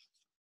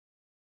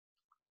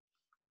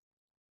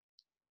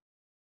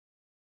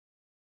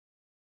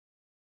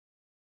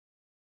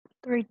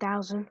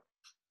 $3,000.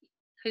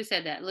 Who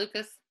said that?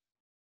 Lucas?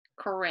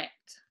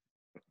 Correct.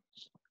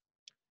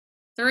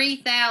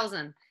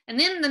 3,000. And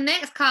then the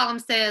next column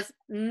says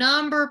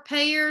number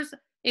pairs.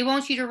 It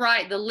wants you to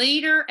write the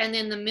liter and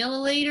then the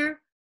milliliter.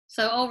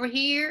 So over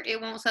here,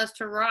 it wants us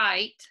to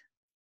write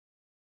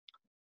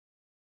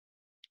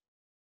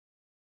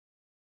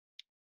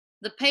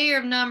the pair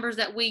of numbers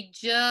that we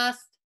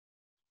just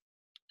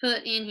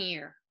put in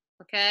here,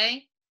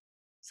 okay?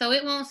 So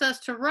it wants us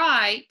to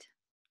write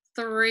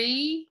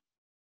 3,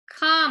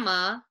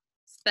 comma,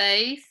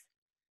 space,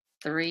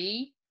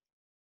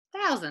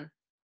 3,000.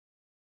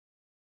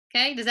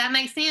 Okay, does that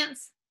make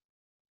sense?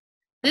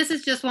 This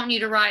is just wanting you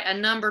to write a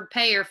numbered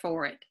pair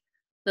for it.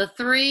 The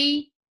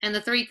 3 and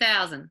the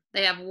 3,000.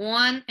 They have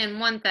 1 and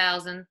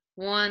 1,000,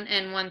 1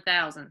 and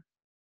 1,000.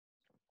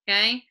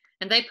 Okay,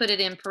 and they put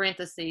it in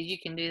parentheses. You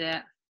can do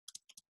that.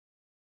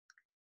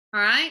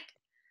 All right.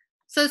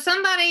 So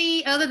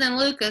somebody other than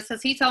Lucas,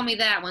 because he told me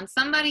that one,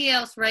 somebody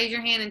else raise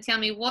your hand and tell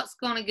me what's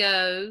going to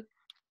go.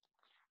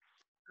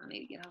 I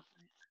need to get off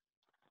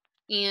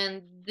that.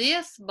 In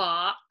this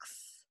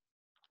box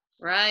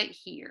right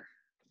here.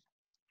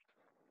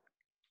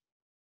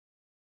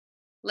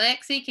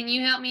 Lexi, can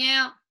you help me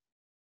out?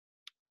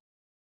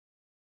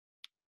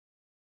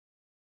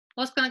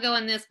 What's going to go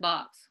in this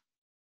box?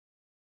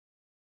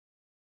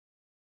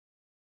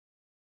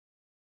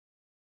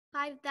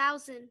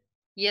 5,000.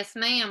 Yes,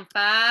 ma'am,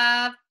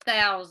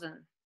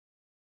 5,000.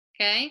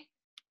 Okay,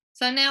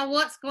 so now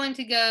what's going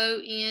to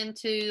go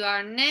into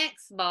our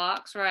next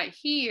box right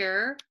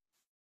here?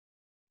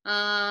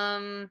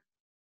 Cameron,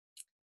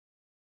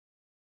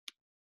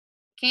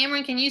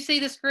 can you see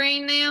the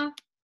screen now?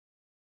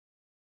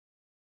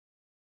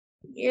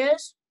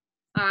 Yes.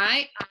 All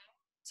right.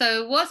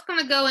 So what's going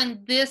to go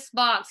in this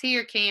box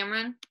here,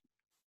 Cameron?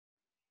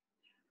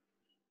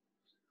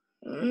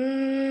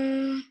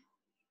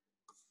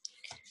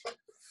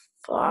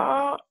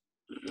 Five,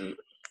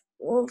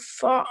 well,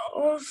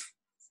 5,000.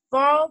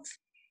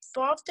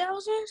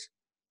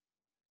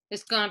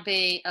 It's going to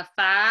be a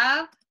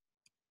 5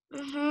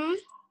 Mm-hmm.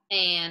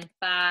 and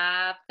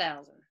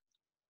 5,000.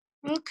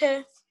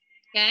 Okay.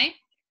 Okay?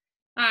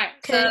 All right.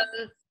 Okay. So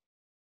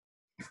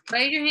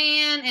raise your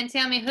hand and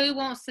tell me who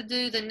wants to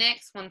do the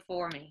next one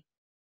for me.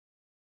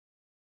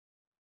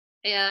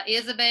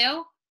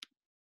 Isabel,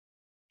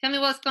 tell me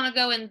what's going to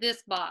go in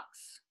this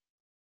box.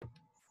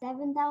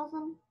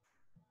 7,000.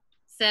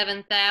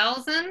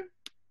 7,000.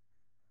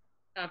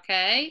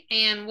 Okay.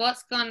 And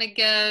what's going to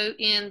go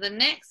in the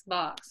next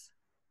box?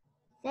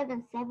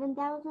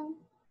 7,000.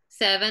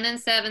 7 and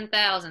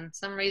 7,000.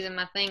 Some reason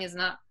my thing is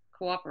not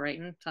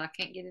cooperating, so I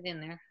can't get it in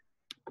there.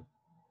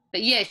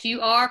 But yes, you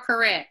are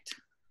correct.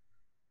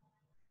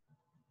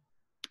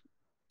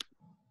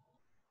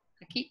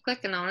 I keep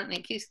clicking on it and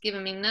it keeps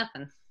giving me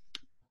nothing.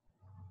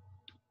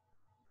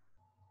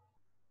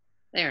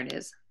 There it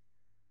is.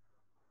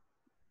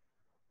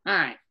 All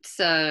right,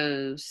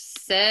 so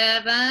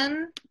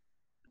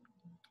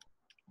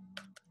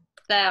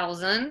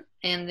 7,000,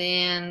 and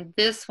then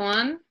this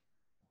one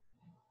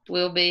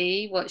will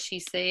be what she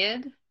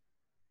said.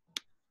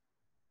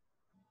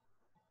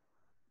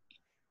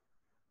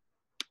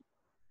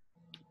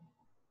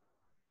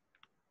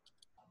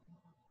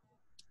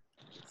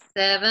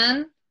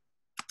 $7,000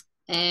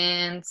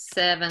 and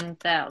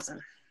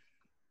 7,000.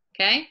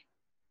 Okay.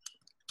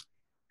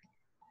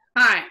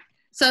 All right.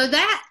 So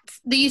that,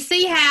 do you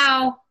see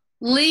how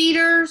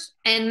liters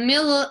and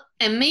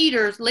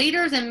meters,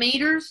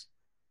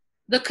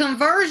 the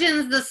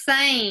conversion's the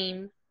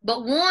same,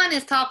 but one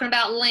is talking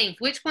about length.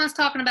 Which one's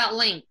talking about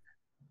length?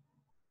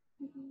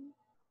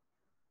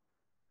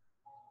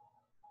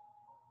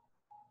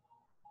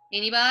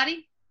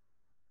 Anybody?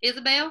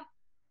 Isabel?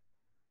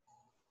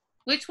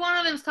 Which one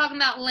of them is talking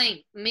about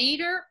length?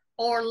 Meter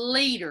or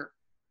liter?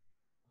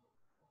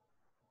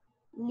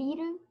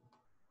 Liter.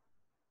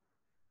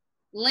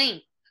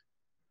 Length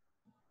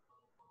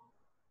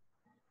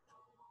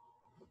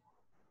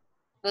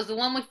was the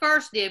one we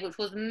first did, which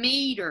was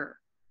meter.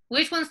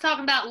 Which one's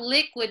talking about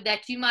liquid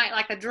that you might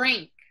like a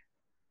drink?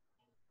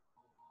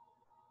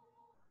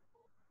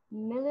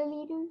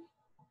 Milliliters.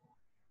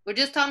 We're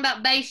just talking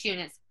about base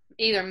units,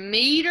 either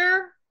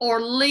meter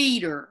or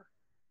liter.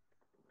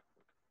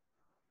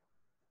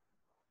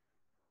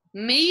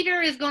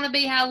 Meter is going to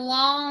be how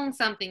long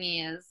something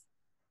is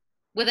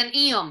with an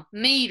M,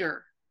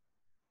 meter.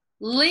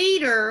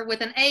 Liter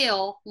with an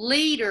L,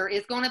 liter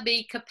is going to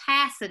be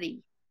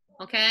capacity,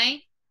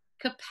 okay?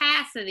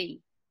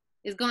 Capacity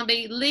is going to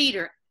be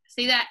liter.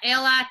 See that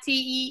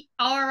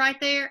L-I-T-E-R right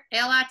there?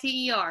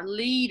 L-I-T-E-R,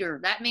 liter.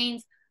 That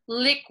means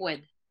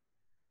liquid,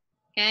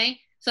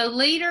 okay? So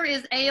liter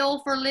is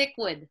L for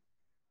liquid.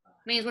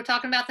 Means we're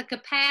talking about the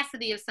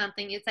capacity of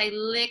something. It's a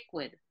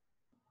liquid,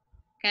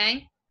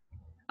 okay?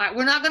 All right,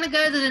 we're not going to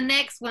go to the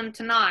next one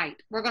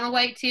tonight. We're going to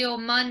wait till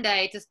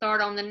Monday to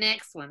start on the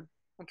next one,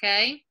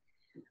 okay?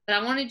 But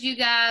I wanted you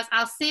guys,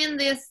 I'll send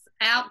this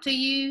out to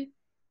you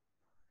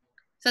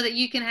so that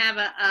you can have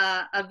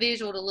a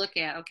visual to look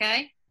at,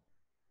 okay?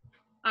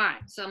 All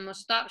right, so I'm going to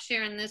stop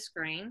sharing this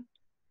screen.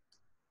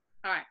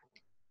 All right.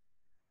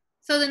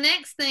 So the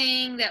next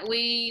thing that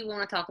we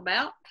want to talk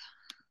about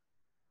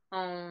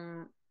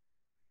on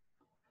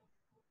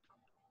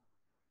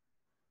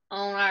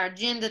our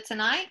agenda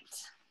tonight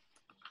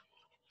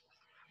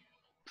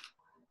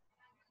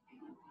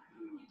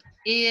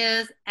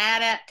is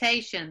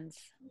adaptations.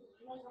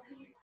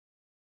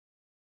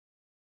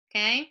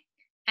 Okay,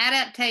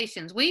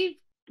 adaptations. We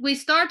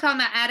started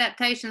talking about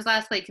adaptations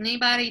last week. Can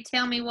anybody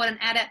tell me what an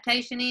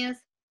adaptation is?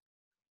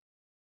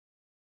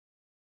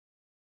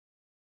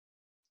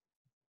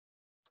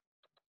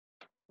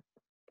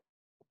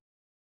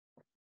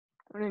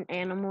 When an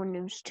animal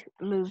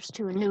moves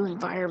to a new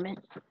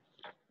environment.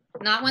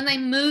 Not when they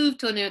move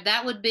to a new,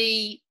 that would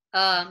be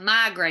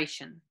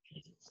migration.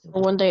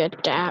 When they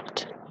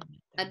adapt.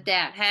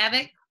 Adapt.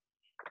 Havoc?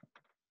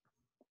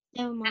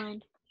 Never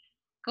mind.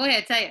 Go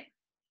ahead, say it.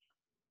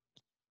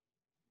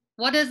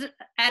 What is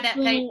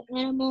adaptation?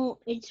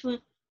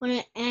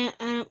 When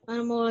an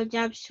animal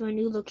adapts to a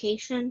new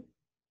location.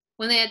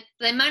 When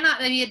they might not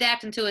be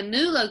adapting to a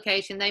new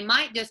location, they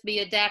might just be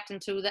adapting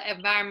to the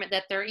environment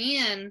that they're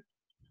in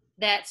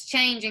that's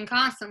changing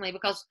constantly.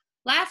 Because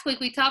last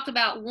week we talked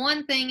about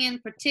one thing in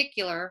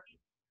particular,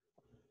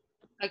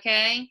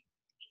 okay,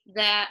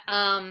 that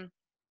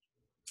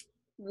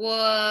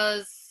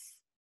was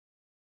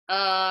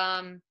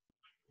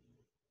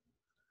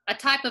a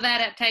type of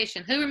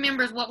adaptation. Who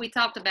remembers what we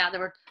talked about?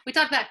 We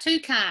talked about two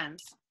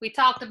kinds. We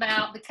talked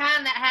about the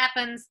kind that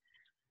happens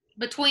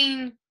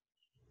between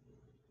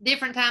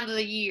different times of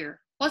the year.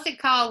 What's it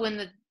called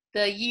when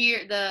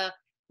the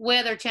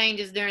weather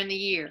changes during the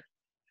year?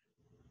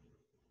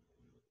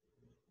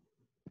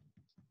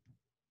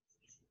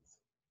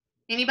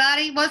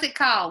 Anybody? What's it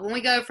called when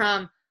we go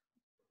from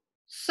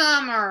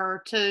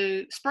summer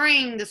to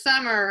spring to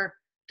summer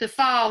to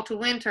fall to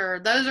winter?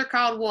 Those are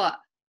called what?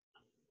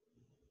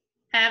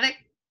 Havoc?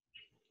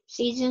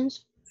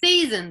 Seasons.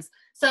 Seasons.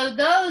 So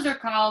those are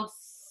called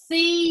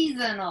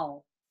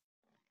seasonal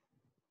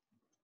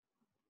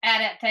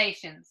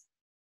adaptations.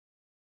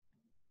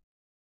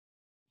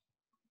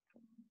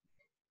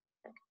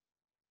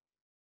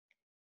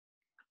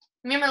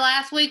 Remember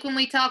last week when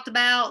we talked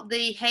about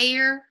the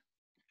hare,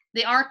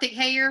 the Arctic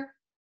hare?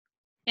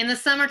 In the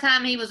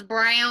summertime, he was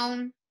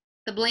brown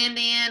to blend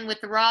in with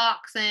the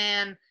rocks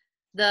and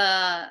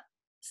the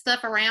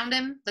stuff around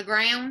him, the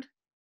ground.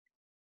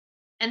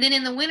 And then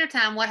in the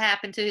wintertime, what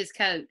happened to his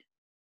coat?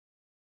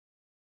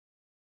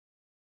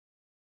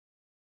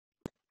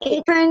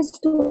 It turns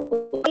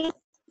to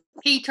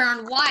He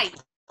turned white.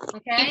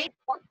 Okay?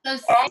 So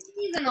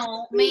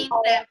seasonal means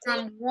that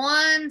from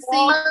one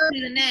season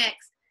to the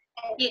next,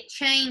 it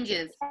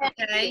changes.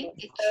 Okay?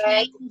 It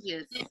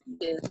changes.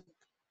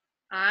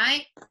 All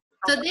right?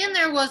 So then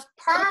there was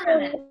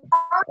permanent.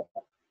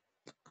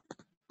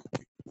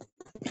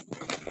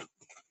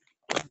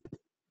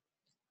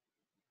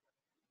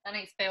 That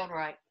ain't spelled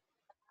right.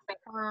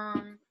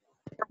 I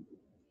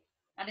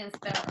didn't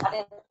spell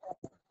it.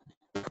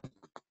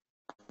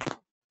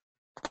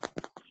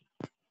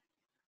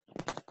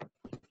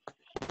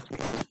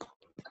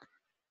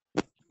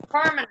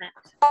 Permanent.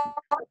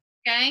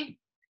 Okay?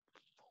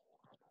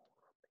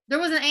 There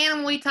was an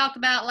animal we talked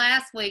about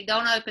last week.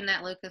 Don't open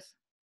that, Lucas.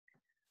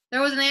 There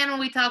was an animal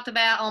we talked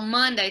about on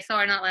Monday.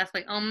 Sorry, not last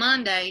week. On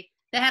Monday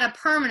that had a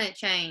permanent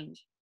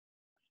change.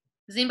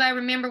 Does anybody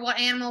remember what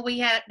animal we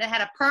had that had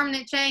a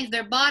permanent change?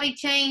 Their body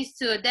changed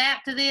to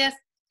adapt to this,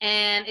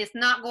 and it's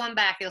not going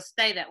back. It'll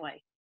stay that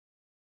way.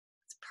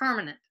 It's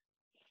permanent.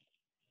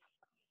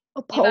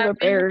 Polar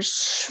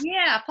bears.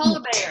 Yeah,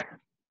 polar bear.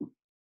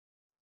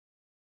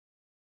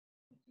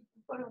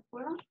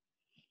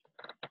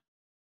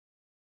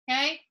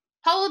 Okay?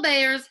 Polar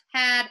bears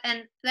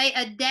they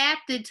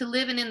adapted to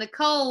living in the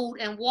cold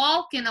and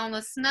walking on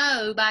the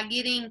snow by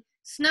getting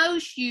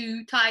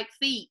snowshoe type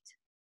feet.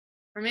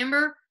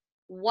 Remember?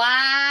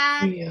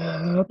 Wide,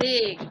 Yep.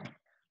 big,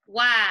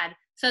 wide.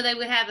 So they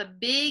would have a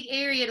big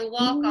area to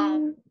walk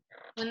on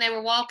when they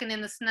were walking in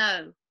the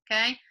snow.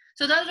 Okay?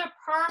 So those are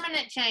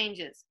permanent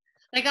changes.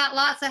 They got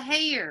lots of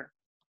hair.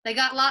 They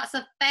got lots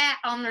of fat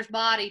on their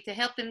body to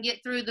help them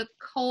get through the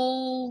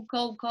cold,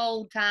 cold,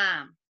 cold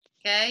time.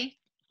 Okay?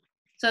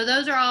 So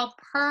those are all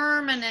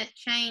permanent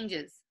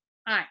changes.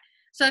 All right.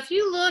 So if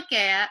you look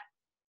at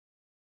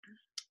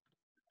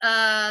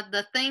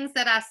the things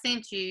that I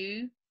sent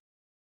you,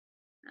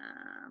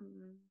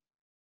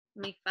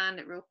 let me find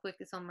it real quick.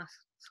 It's on my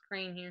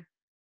screen here.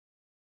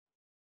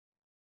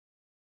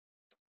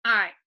 All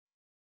right.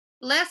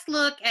 Let's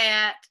look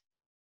at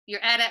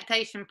your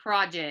adaptation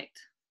project.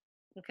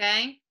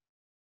 Okay.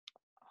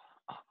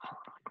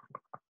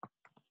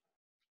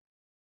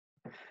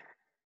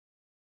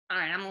 All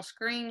right, I'm going to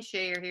screen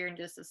share here in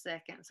just a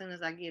second, as soon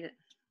as I get it.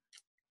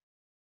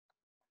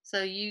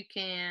 So you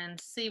can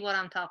see what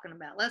I'm talking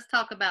about. Let's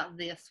talk about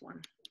this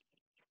one.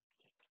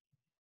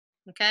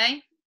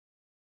 Okay?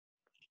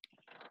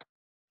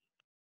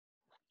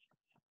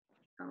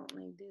 I don't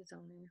need this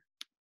on there.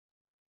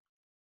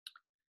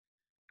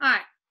 All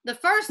right, the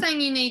first thing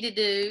you need to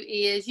do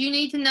is you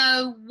need to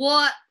know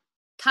what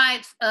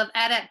types of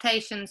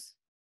adaptations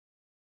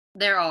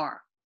there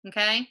are.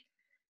 Okay?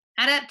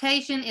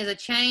 Adaptation is a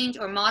change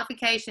or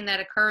modification that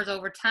occurs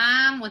over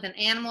time with an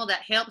animal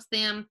that helps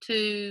them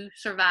to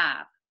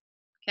survive.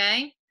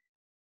 Okay?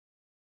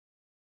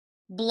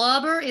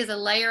 Blubber is a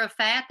layer of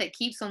fat that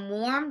keeps them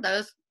warm.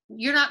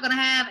 You're not going to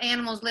have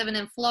animals living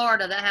in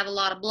Florida that have a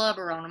lot of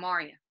blubber on them,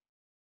 are you?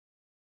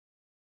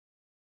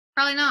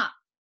 Probably not.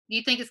 Do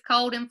you think it's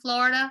cold in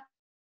Florida?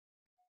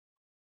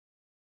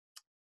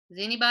 Is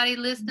anybody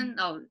listening?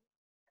 Oh,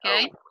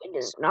 okay. Oh, it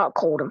is not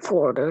cold in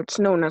Florida. It's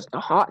known as the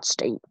hot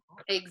state.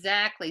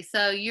 Exactly.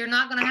 So you're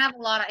not going to have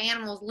a lot of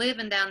animals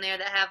living down there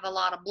that have a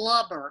lot of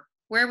blubber.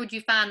 Where would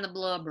you find the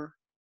blubber?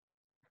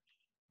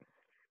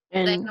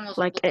 And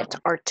like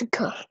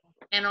Antarctica.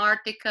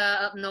 Antarctica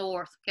up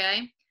north,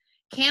 okay?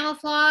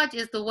 Camouflage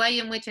is the way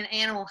in which an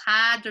animal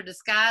hides or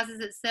disguises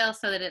itself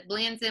so that it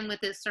blends in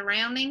with its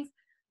surroundings.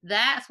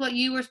 That's what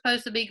you were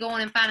supposed to be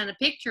going and finding a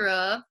picture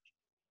of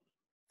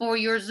for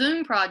your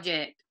Zoom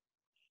project.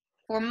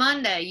 For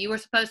Monday, you were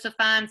supposed to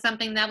find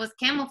something that was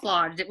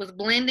camouflaged. It was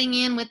blending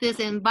in with this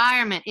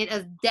environment. It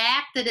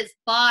adapted its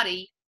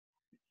body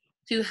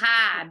to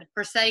hide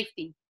for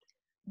safety.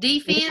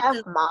 Defense You have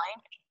is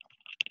mine.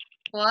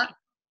 what?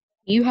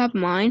 You have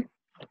mine.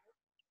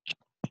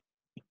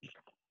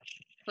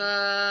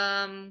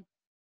 I'm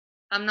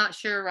not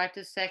sure right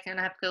this second.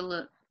 I have to go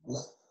look.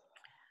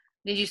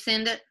 Did you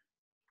send it?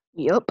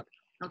 Yep.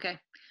 Okay.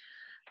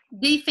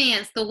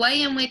 Defense, the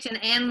way in which an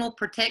animal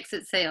protects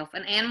itself.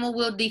 An animal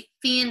will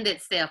defend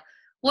itself.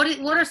 What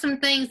are some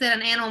things that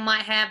an animal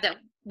might have that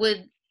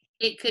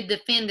it could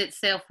defend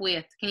itself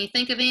with? Can you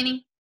think of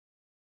any?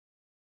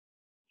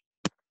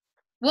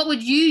 What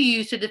would you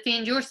use to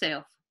defend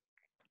yourself?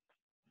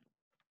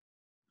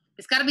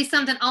 It's got to be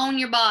something on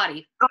your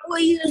body. I will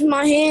use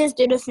my hands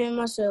to defend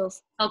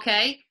myself.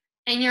 Okay.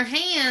 And your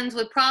hands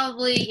would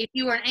probably, if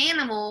you were an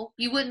animal,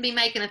 you wouldn't be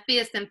making a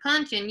fist and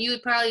punching. You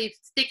would probably be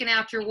sticking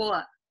out your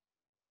what?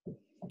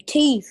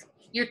 Teeth.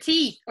 Your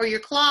teeth or your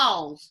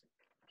claws.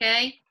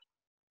 Okay.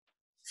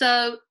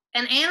 So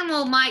an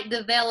animal might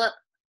develop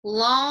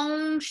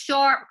long,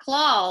 sharp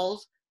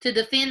claws to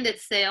defend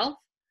itself.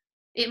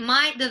 It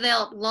might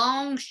develop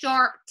long,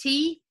 sharp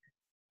teeth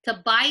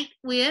to bite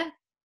with,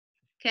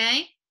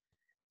 okay?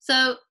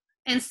 So,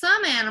 and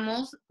some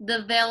animals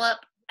develop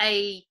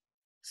a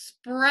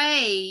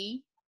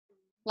spray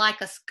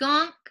like a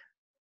skunk.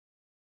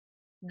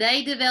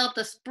 They developed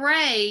a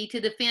spray to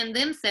defend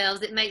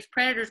themselves. It makes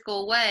predators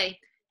go away.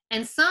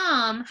 And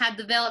some have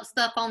developed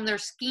stuff on their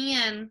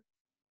skin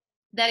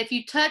that if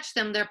you touch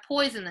them, they're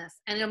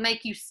poisonous and it'll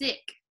make you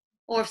sick.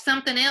 Or if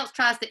something else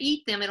tries to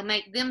eat them, it'll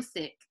make them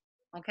sick,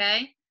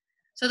 okay?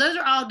 So those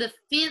are all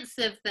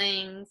defensive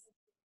things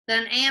that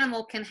an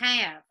animal can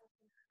have.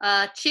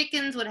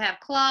 Chickens would have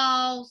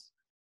claws.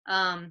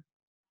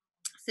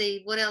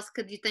 See, what else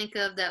could you think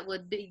of that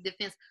would be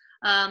defense?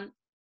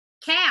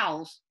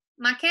 Cows.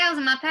 My cows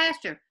in my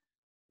pasture,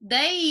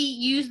 they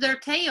use their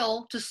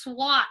tail to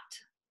swat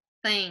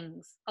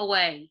things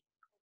away.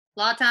 A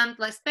lot of times,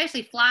 like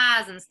especially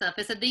flies and stuff,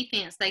 it's a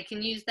defense. They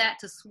can use that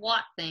to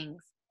swat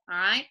things, all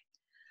right?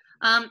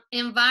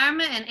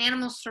 Environment and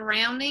animal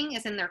surrounding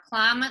is in their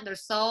climate, their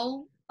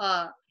soil,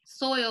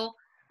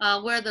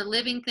 where the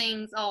living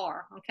things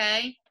are,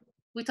 okay?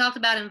 We talked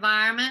about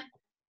environment.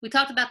 We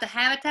talked about the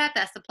habitat,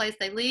 that's the place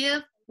they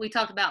live. We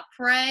talked about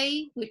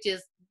prey, which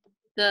is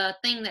the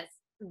thing that's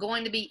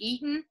going to be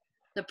eaten.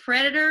 The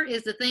predator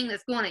is the thing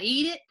that's going to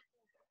eat it.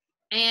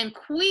 And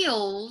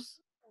quills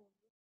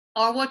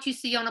are what you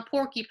see on a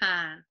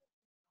porcupine,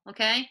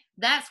 okay?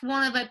 That's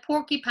one of a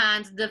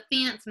porcupine's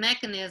defense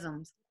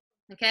mechanisms,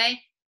 okay?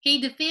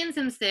 He defends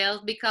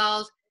himself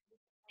because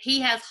he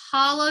has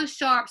hollow,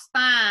 sharp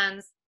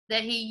spines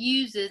that he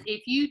uses.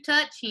 If you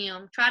touch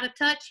him, try to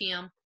touch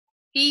him,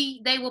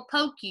 they will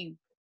poke you,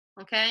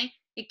 okay?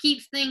 It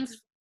keeps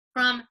things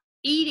from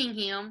eating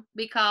him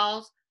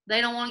because they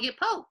don't want to get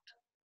poked,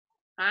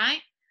 all right?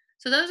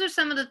 So those are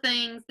some of the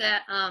things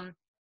that,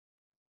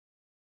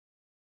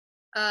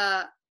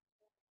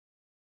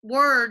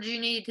 words you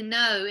need to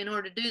know in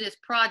order to do this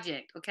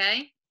project,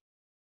 okay?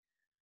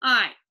 All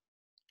right.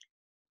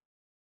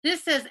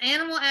 This says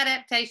animal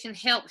adaptation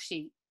help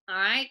sheet, all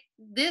right?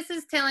 This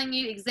is telling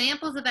you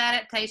examples of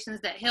adaptations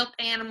that help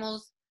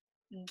animals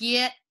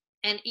get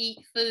and eat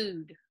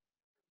food,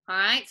 all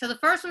right? So the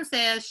first one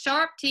says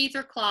sharp teeth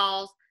or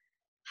claws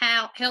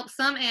help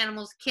some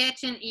animals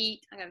catch and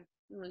eat. I gotta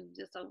move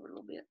this over a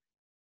little bit.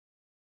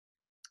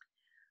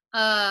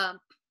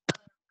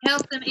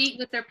 Help them eat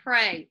with their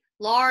prey.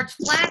 Large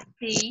flat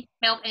teeth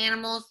help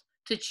animals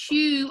to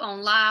chew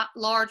on live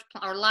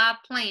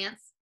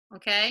plants,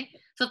 okay?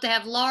 So if they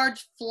have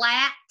large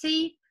flat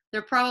teeth,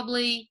 they're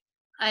probably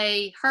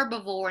a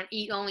herbivore and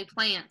eat only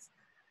plants.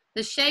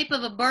 The shape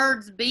of a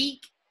bird's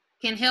beak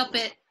can help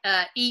it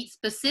eat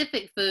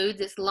specific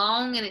foods. It's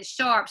long and it's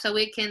sharp, so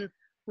it can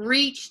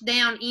reach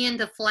down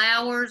into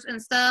flowers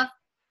and stuff,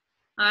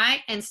 all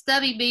right? And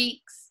stubby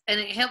beaks, and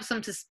it helps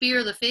them to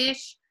spear the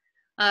fish.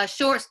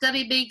 Short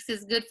stubby beaks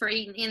is good for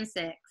eating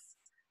insects.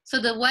 So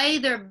the way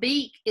their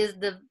beak is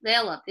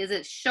developed, is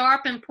it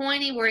sharp and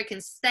pointy where it can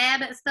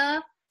stab at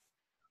stuff?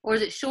 Or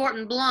is it short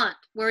and blunt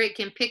where it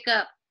can pick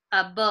up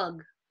a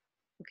bug?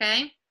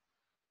 Okay?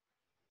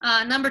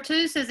 Number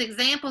 2 says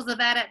examples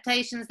of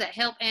adaptations that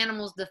help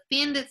animals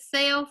defend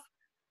itself.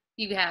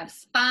 You have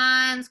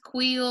spines,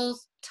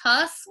 quills,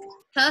 tusks.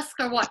 Tusks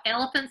are what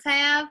elephants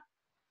have.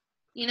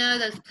 You know,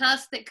 those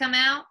tusks that come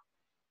out.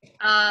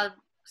 Trying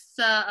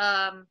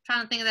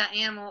to think of that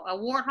animal. A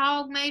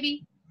warthog,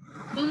 maybe?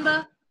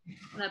 Pumbaa?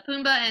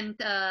 Pumbaa and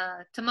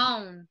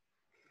Timon.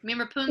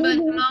 Remember Pumbaa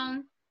and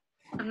Timon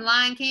from The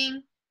Lion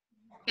King?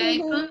 Okay,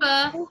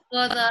 Pumbaa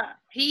was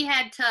he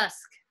had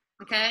tusk.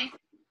 Okay,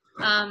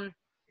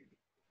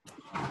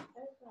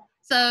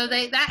 so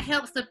that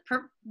helps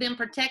them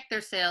protect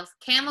themselves.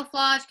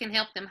 Camouflage can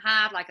help them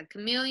hide like a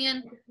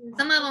chameleon.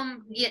 Some of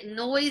them get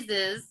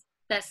noises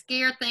that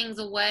scare things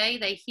away.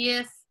 They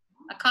hiss.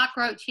 A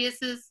cockroach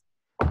hisses.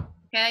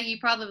 Okay, you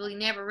probably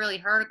never really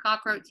heard a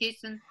cockroach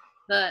hissing,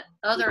 but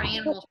other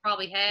animals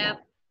probably have.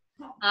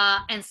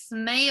 And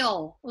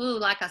smell, ooh,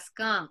 like a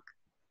skunk.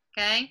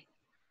 Okay.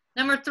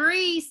 Number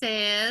 3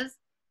 says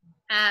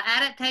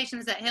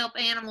adaptations that help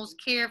animals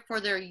care for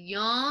their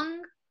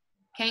young.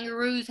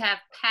 Kangaroos have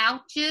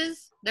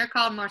pouches. They're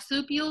called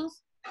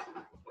marsupials.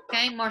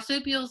 Okay,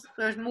 marsupials,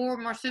 there's more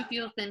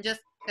marsupials than just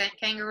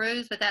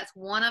kangaroos, but that's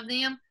one of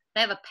them.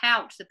 They have a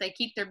pouch that they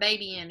keep their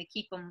baby in to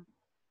keep them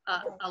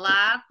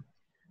alive.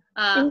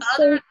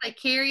 Others, they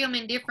carry them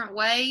in different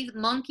ways.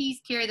 Monkeys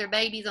carry their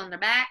babies on their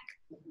back,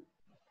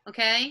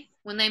 okay,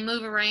 when they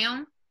move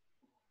around.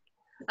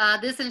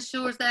 This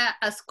ensures that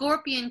a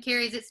scorpion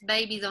carries its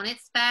babies on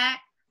its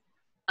back.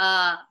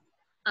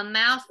 A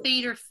mouth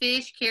feeder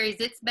fish carries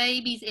its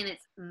babies in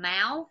its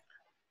mouth,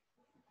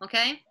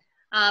 okay.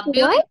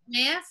 Building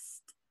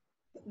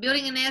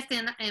a nest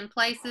in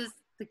places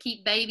to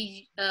keep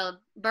baby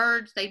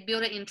birds. They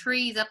build it in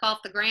trees up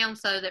off the ground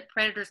so that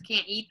predators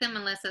can't eat them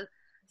unless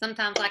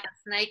sometimes like a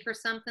snake or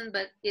something,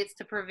 but it's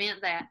to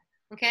prevent that,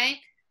 okay?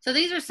 So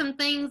these are some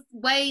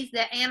ways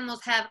that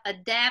animals have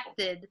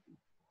adapted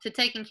to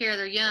taking care of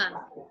their young.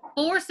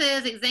 4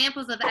 says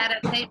examples of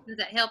adaptations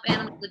that help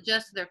animals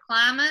adjust to their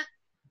climate.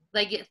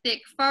 They get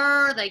thick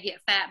fur, they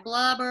get fat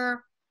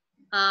blubber.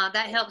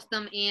 That helps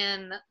them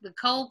in the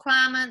cold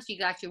climates. You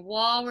got your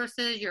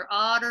walruses, your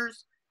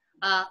otters.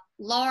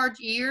 Large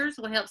ears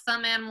will help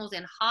some animals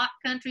in hot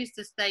countries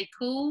to stay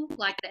cool,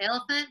 like the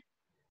elephant,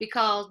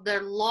 because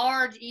their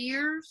large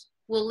ears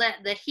will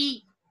let the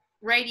heat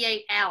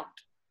radiate out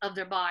of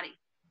their body.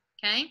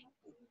 Okay?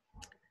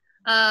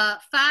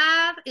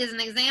 5 is an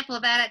example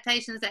of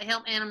adaptations that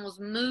help animals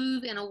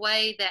move in a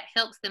way that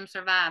helps them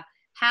survive.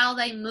 How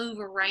they move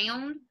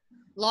around.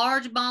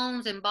 Large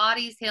bones and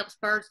bodies helps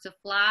birds to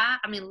fly.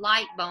 I mean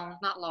light bones,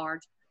 not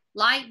large.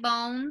 Light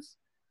bones.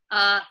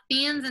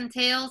 Fins and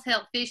tails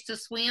help fish to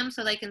swim,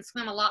 so they can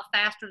swim a lot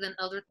faster than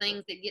other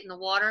things that get in the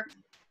water.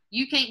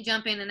 You can't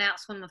jump in and out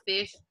swim a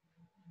fish.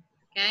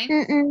 Okay?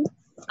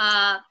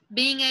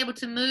 Being able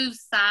to move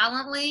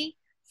silently.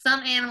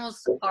 Some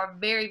animals are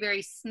very,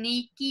 very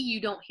sneaky.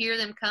 You don't hear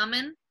them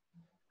coming.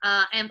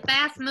 And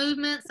fast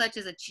movement, such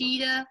as a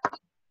cheetah,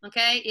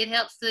 okay, it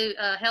helps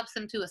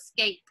them to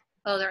escape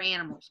other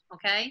animals,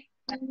 okay?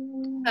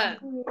 So,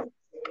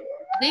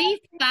 these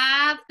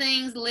 5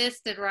 things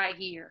listed right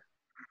here,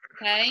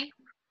 okay?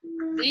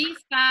 These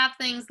 5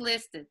 things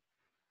listed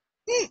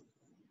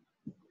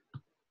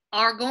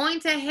are going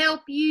to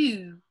help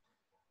you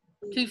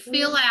to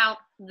fill out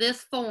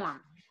this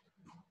form,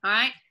 all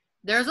right?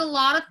 There's a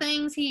lot of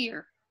things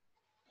here,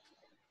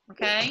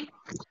 okay?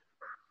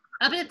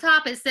 Up at the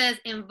top, it says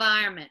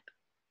environment.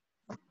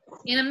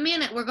 In a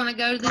minute, we're going to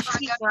go to the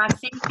sheet where I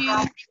sent you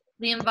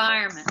the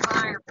environment,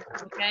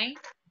 okay?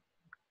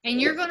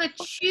 And you're going to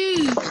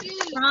choose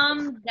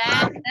from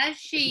that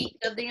sheet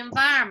of the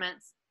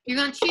environments. You're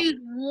going to choose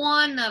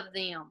one of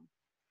them,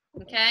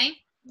 okay?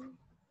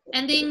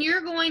 And then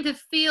you're going to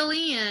fill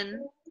in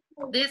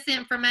this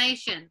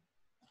information.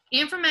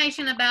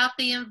 Information about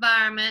the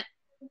environment.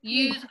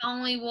 Use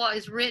only what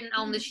is written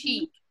on the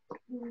sheet,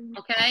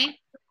 okay?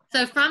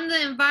 So from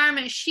the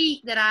environment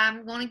sheet that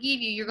I'm going to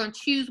give you, you're going to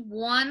choose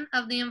one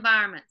of the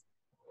environments.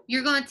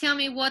 You're going to tell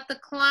me what the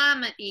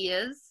climate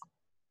is,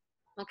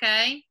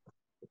 okay?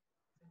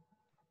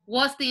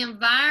 What's the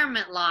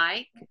environment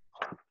like?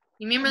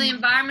 You remember the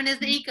environment is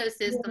the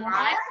ecosystem,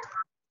 right?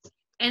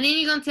 And then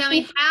you're going to tell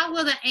me how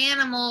will the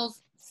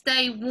animals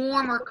stay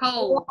warm or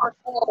cold?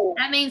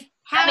 That means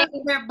how is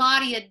their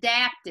body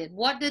adapted?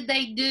 What did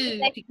they do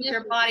to get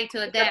their body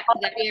to adapt to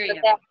that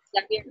area?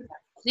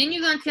 Then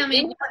you're going to tell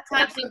me what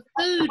types of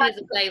food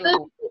is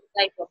available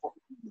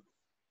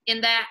in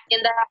that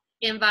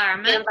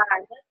environment.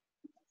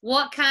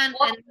 What kind,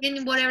 and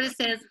then whatever it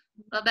says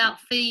about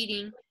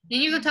feeding.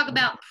 Then you're going to talk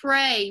about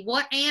prey.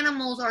 What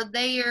animals are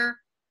there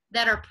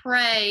that are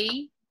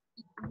prey?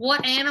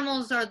 What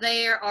animals are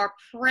there are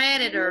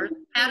predators?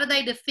 How do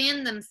they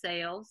defend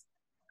themselves?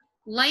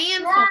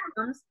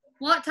 Landforms.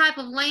 What type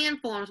of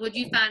landforms? Would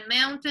you find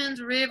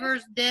mountains,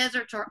 rivers,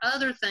 deserts, or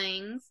other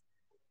things?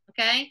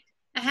 Okay?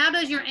 And how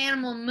does your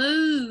animal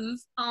move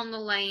on the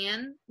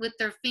land with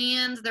their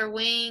fins, their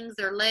wings,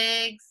 their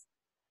legs?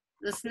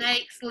 The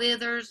snake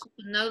slithers,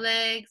 no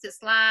legs, it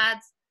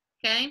slides.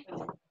 Okay?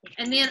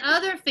 And then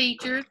other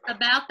features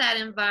about that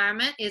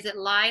environment. Is it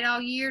light all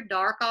year,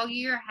 dark all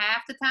year?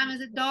 Half the time is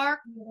it dark?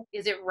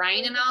 Is it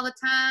raining all the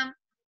time?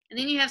 And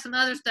then you have some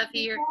other stuff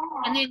here.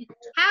 And then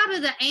how do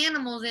the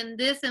animals in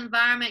this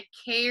environment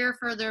care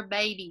for their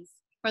babies,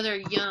 for their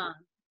young?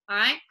 All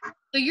right?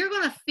 So you're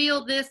going to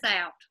fill this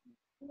out.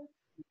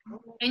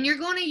 And you're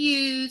going to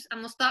use, I'm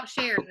going to stop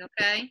sharing,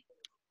 okay?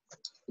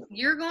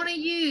 You're going to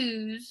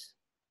use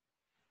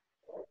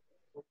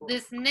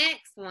this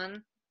next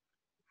one.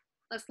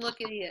 Let's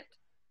look at it.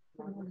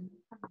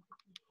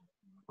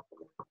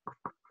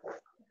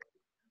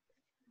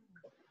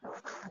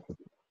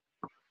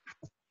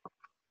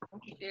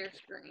 Share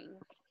screen.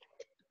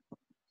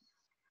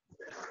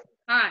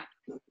 All right.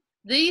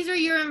 These are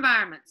your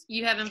environments.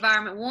 You have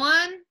environment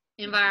 1,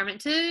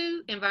 environment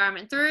 2,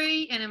 environment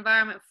 3, and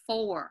environment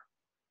 4.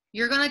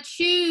 You're going to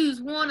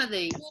choose one of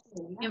these.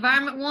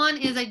 Environment 1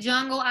 is a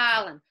jungle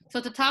island. So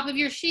at the top of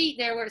your sheet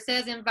there where it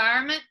says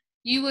environment,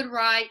 you would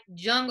write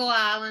jungle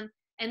island,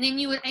 and then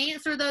you would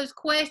answer those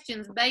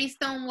questions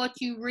based on what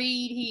you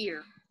read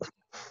here.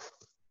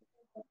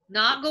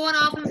 Not going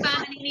off and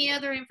finding any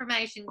other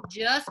information,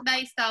 just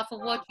based off of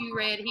what you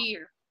read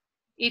here.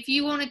 If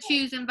you want to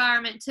choose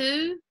environment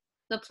 2,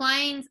 the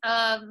plains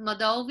of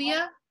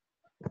Moldova,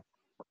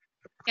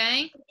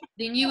 okay,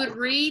 then you would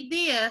read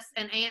this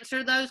and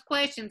answer those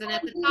questions. And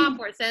at the top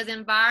where it says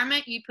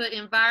environment, you put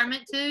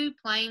environment 2,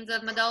 plains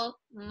of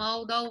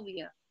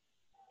Moldova.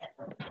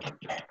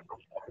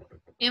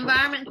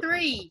 Environment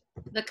 3,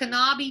 the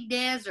Kanabi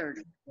Desert.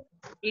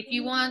 If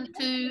you want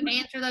to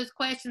answer those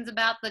questions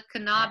about the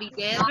Kanabi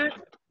Desert,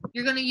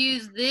 you're going to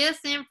use this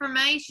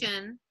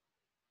information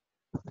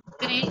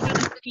to answer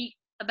the sheet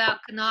about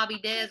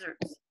Kanabi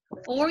Deserts.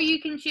 Or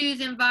you can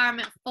choose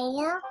environment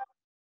 4,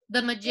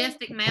 the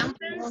Majestic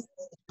Mountains,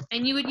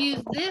 and you would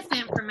use this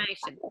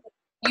information.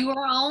 You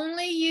are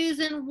only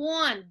using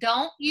one.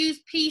 Don't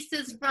use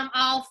pieces from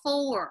all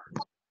 4.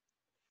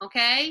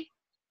 Okay?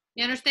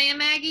 You understand,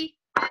 Maggie?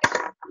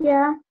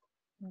 Yeah.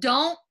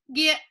 Don't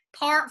get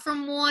part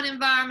from one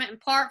environment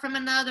and part from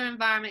another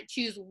environment.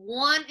 Choose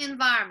one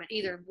environment,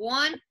 either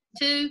 1,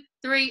 2,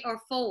 3, or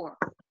 4.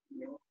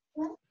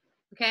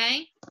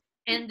 Okay?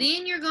 And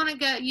then you're going to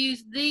go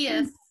use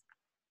this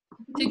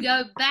to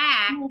go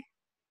back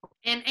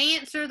and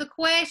answer the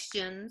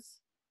questions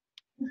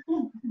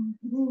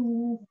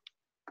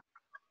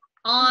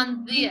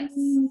on this.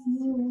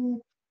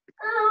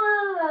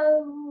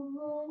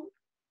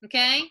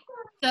 Okay?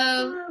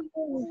 So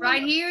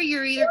right here,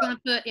 you're either going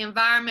to put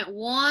environment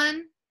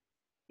 1,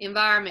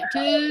 environment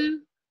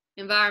 2,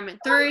 environment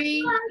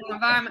 3, or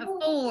environment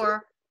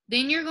 4.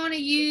 Then you're going to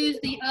use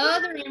the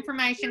other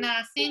information that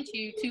I sent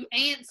you to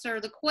answer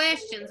the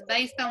questions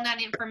based on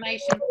that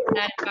information from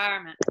that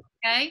environment.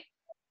 Okay?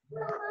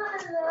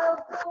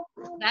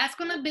 That's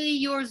going to be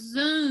your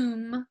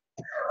Zoom.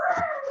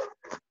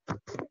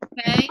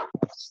 Okay?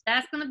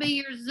 That's going to be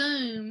your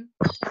Zoom.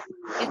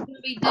 It's going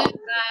to be due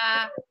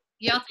by,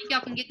 y'all think y'all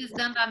can get this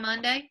done by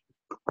Monday?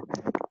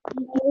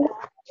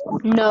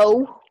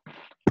 No.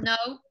 No,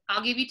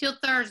 I'll give you till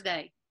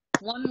Thursday.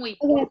 1 week.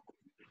 Okay.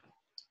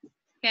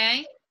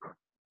 Okay?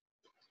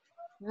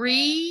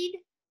 Read,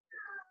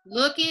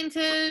 look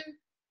into,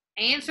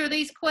 answer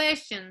these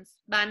questions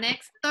by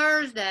next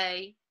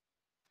Thursday.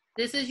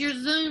 This is your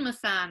Zoom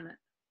assignment.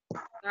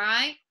 All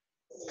right?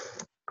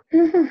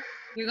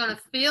 You're going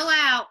to fill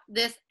out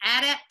this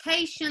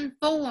adaptation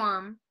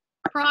form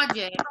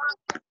project.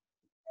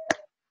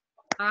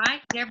 All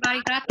right?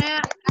 Everybody got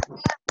that?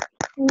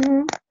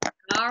 Mhm.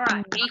 All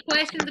right. Any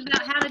questions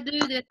about how to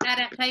do this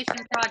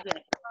adaptation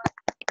project?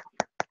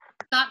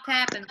 Stop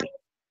tapping.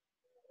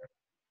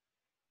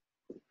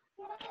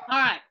 All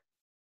right.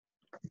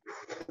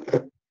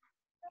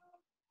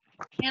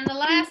 And the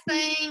last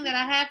thing that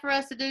I have for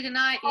us to do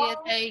tonight is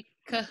a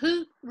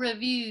Kahoot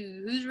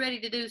review. Who's ready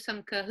to do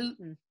some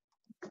Kahooting?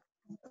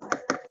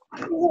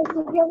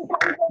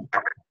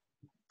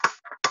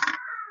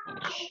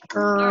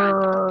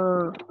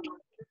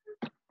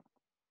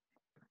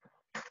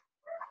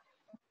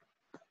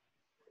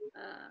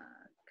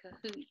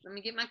 Kahoot. Let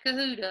me get my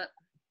Kahoot up.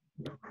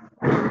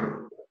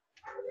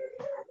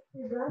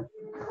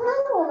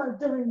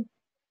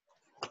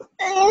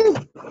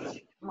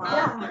 All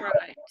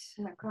right.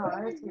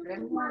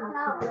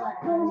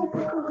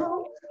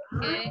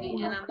 Okay,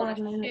 and I'm going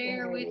to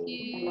share with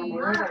you in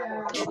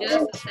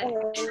just a second.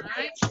 All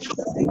right.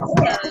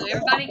 So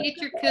everybody get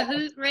your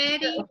Kahoot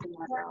ready.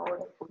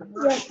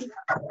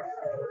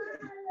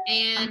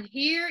 And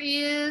here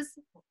is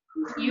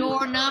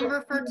your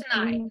number for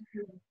tonight.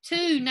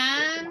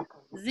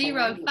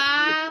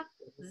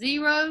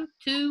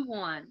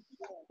 2905021.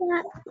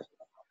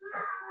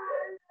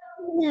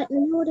 Yeah,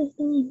 what is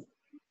doing?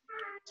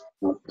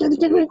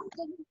 2905021.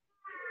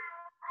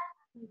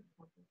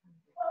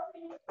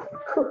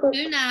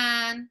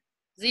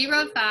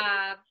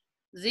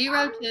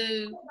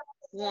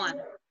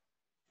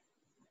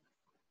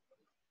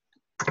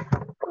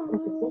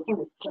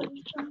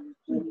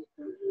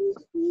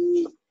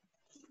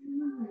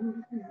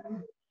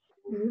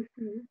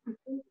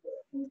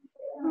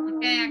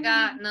 Okay, I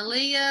got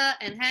Nalia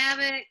and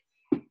Havoc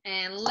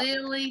and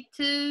Lily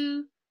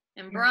too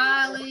and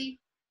Briley.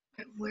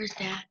 Where's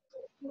that?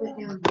 What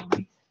is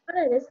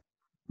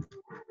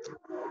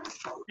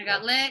I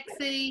got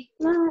Lexi.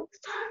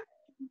 next?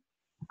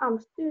 I'm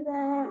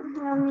student.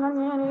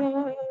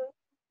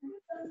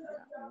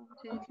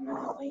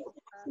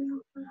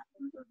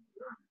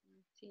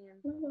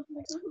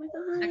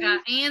 I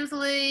got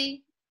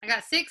Ansley. I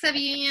got 6 of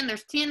you in.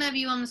 There's 10 of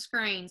you on the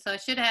screen. So I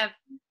should have,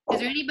 is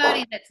there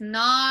anybody that's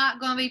not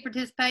going to be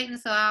participating?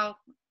 So all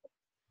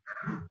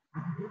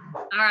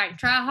right,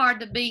 try hard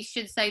to be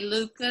should say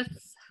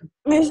Lucas.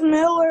 Miss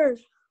Miller,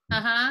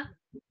 Uh-huh.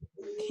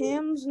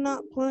 Kim's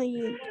not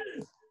playing.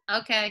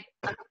 Okay.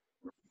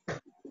 I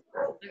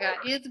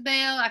got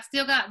Isabel. I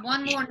still got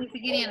one more need to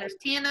get in. There's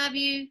 10 of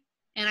you,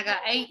 and I got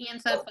 8 in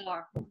so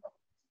far.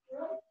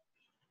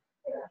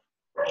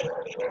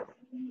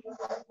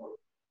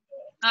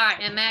 All right,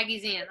 and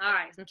Maggie's in. All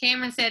right, and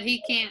Cameron said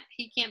he can't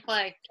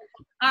play.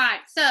 All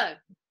right, so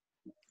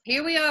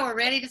here we are. We're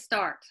ready to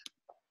start.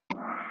 All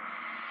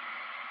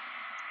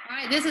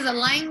right, this is a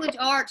language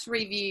arts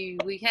review.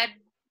 We had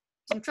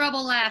some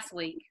trouble last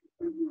week.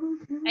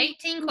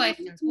 18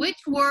 questions.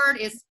 Which word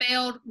is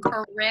spelled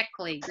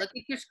correctly? Look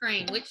at your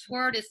screen. Which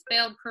word is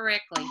spelled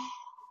correctly?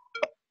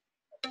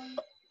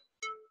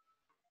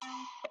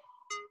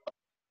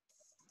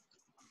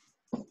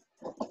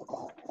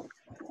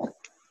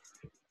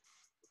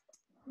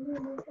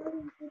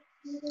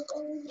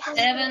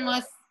 Seven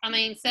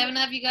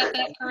of you got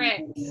that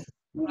correct.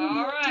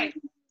 All right.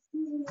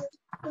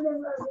 All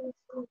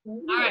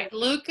right,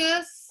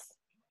 Lucas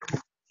is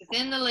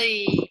in the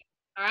lead.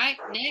 All right,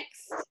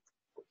 next.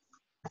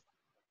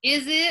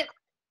 Is it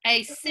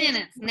a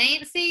sentence?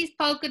 Nancy's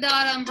polka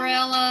dot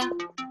umbrella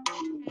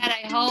had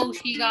a hole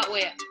she got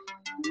wet.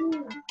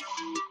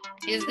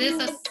 Is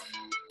it a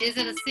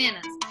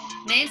sentence?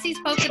 Nancy's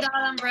polka dot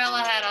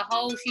umbrella had a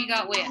hole she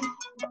got wet.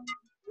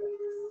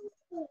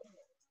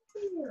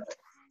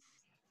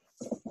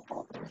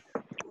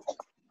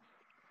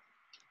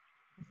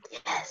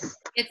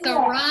 It's a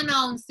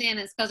run-on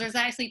sentence because there's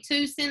actually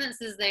two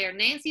sentences there.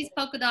 Nancy's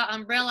polka dot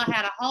umbrella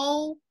had a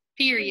hole,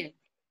 period.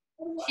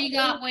 She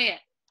got wet,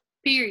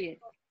 period.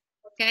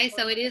 Okay,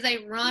 so it is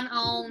a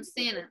run-on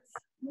sentence.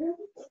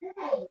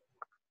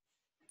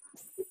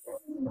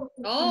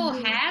 Oh,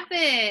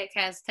 Havoc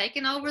has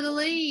taken over the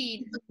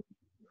lead.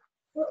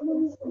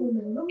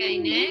 Okay,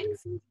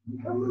 next.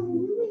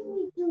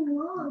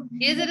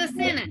 Is it a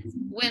sentence?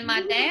 When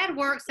my dad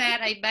works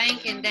at a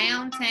bank in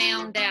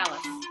downtown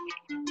Dallas.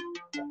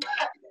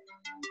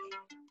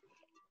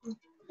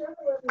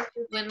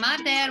 When my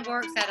dad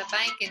works at a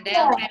bank in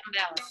downtown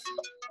Dallas.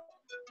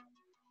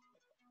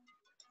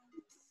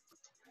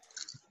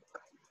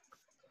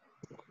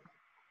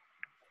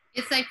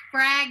 It's a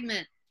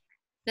fragment.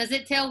 Does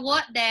it tell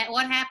what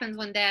happens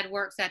when dad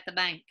works at the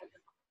bank?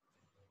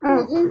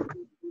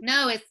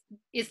 No,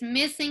 it's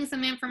missing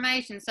some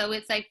information, so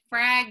it's a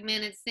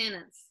fragmented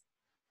sentence.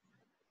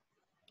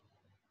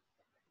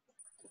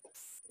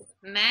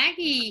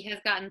 Maggie has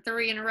gotten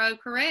 3 in a row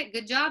correct.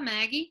 Good job,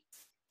 Maggie.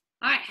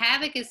 All right,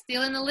 Havoc is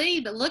still in the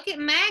lead, but look at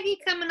Maggie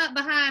coming up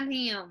behind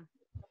him.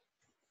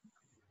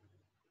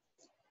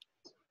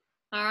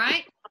 All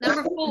right,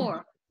 number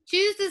 4.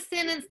 Choose a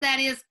sentence that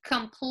is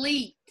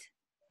complete.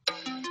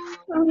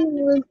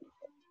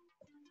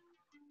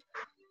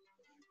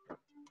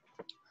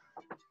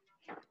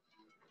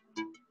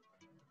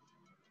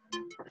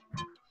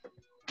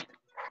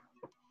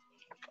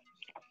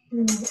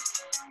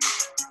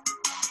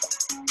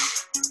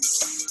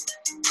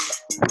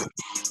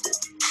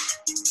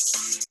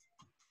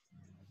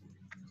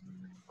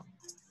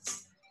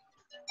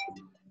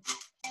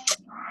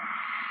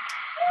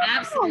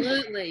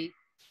 Absolutely.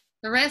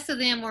 The rest of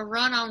them were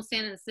run-on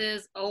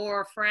sentences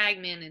or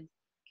fragmented,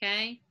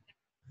 okay?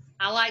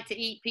 I like to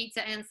eat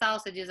pizza and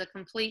sausage is a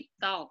complete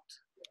thought.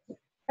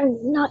 I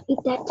will not eat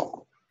that.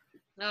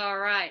 All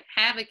right.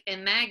 Havoc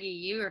and Maggie,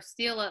 you are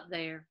still up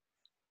there.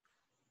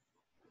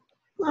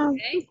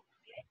 Okay.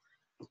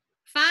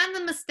 Find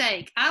the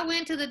mistake. I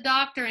went to the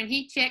doctor and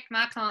he checked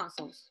my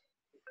tonsils.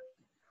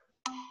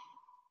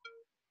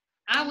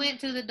 I went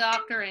to the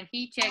doctor and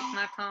he checked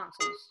my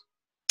tonsils.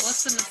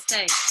 What's the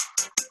mistake?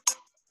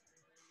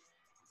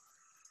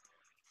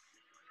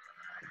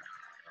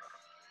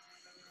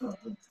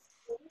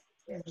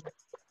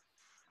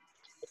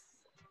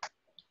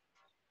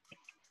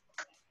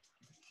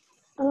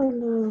 Oh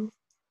no.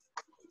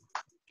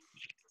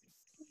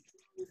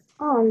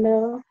 Oh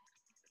no.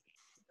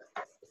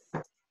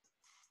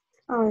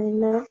 Oh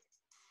no.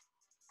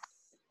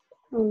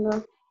 Oh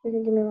no. You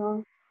didn't get me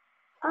wrong.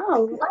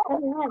 Oh,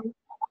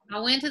 I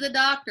went to the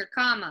doctor,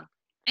 comma,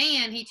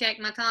 and he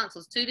checked my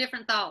tonsils. 2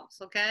 different thoughts,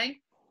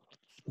 okay?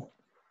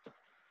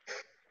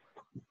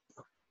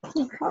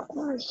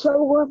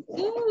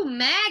 Ooh,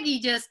 Maggie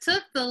just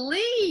took the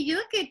lead.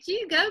 Look at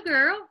you. Go,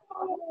 girl.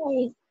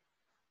 All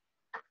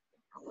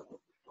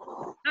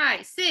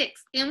right,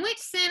 6. In which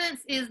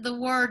sentence is the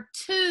word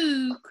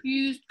to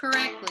used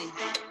correctly?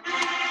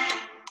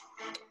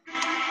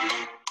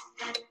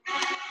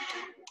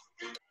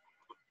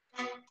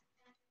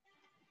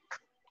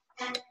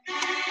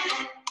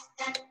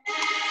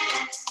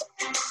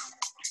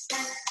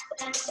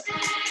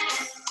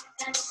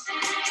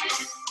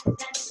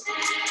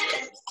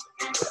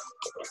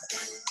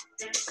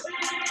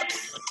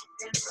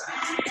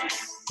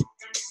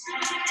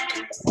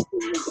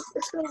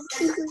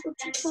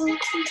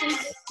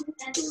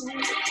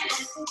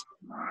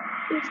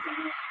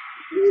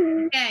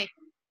 Okay.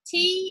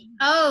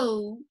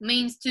 T-O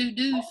means to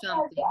do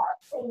something.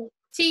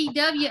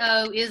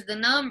 T-W-O is the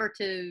number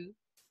 2.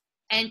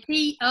 And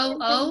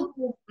T-O-O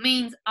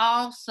means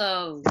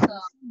also.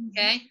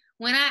 Okay.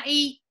 When I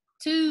eat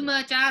too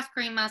much ice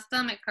cream, my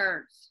stomach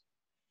hurts.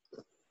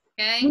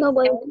 Okay. No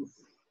way.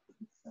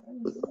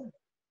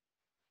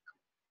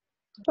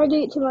 If I do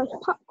eat too much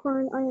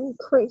popcorn, I am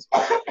crazy.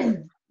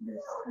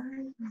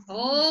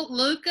 Oh,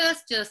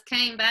 Lucas just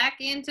came back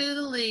into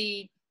the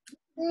lead.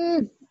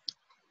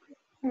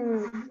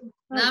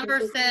 Number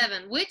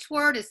 7. Which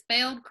word is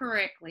spelled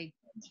correctly?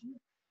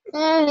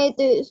 I hate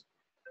this.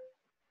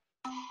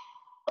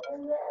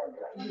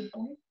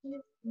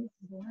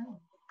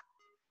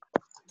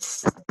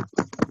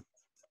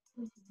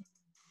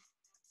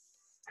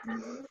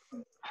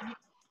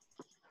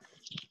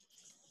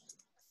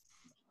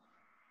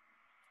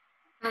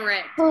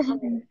 Correct.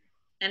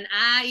 An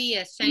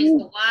I-E-S. Change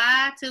the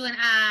Y to an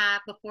I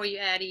before you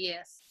add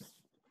E-S.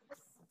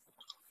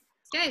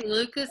 Okay,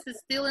 Lucas is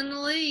still in the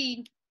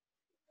lead.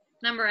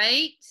 Number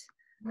 8.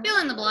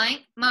 Fill in the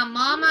blank. My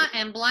mama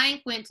and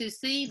blank went to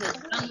see the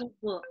Jungle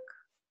Book.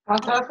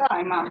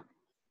 Okay, Mom.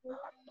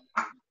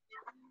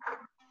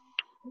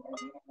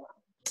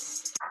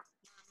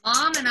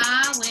 Mom and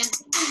I went,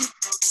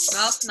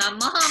 well, my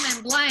mom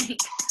and blank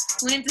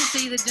went to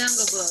see the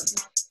Jungle Book.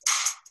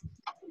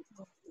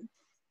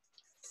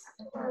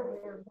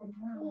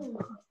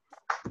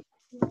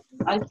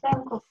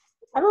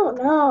 I don't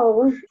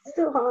know. It's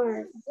too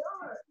hard.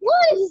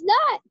 What is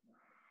that?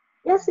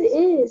 Yes, it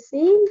is.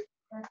 See?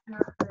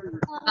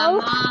 My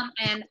mom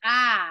and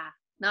I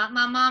Not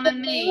my mom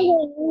and me.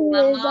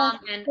 My mom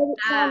and Does it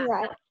sound I.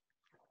 right?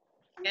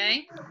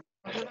 Okay?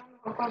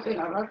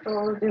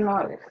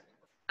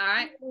 All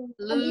right.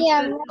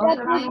 Yeah,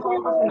 Lucas,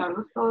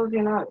 all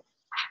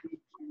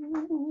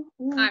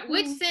right.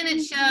 Which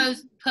sentence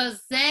shows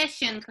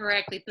possession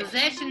correctly?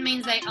 Possession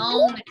means they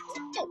own it.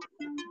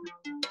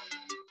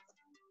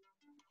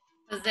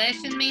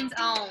 Possession means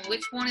own.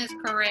 Which one is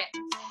correct?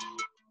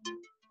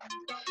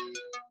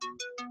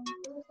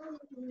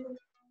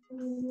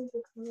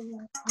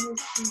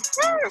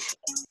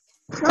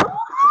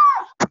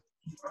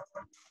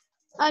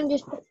 I'm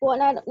just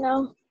one. I don't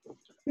know.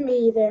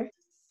 Me either.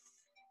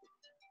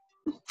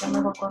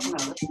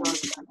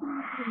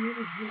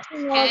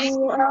 Okay.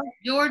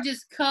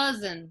 George's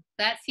cousin.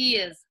 That's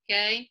his.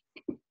 Okay.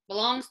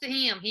 Belongs to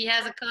him. He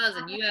has a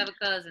cousin. You have a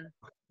cousin.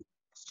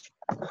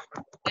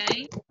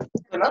 Okay.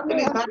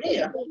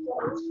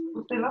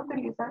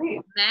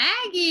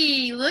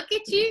 Maggie, look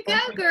at you go,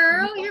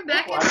 girl. You're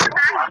back in the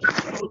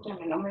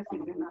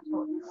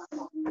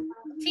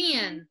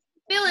 10.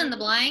 Fill in the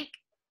blank.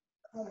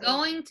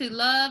 Going to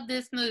love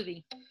this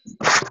movie.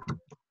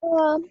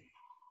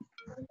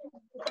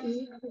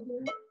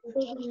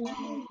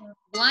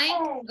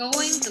 Blank,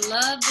 going to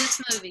love this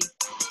movie.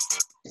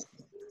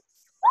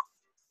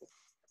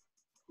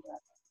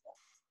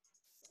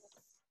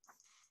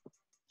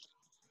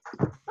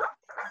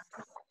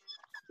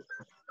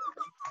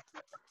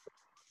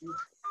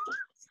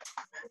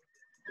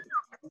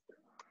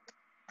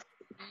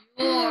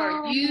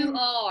 You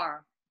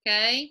are,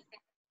 okay?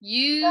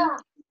 You,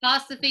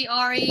 apostrophe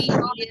R-E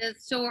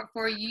is short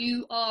for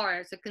you are.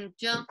 It's a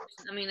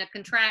a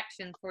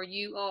contraction for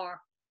you are.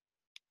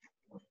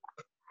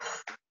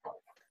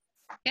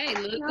 Okay,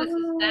 Lucas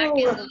is back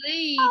in the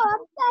lead. Oh,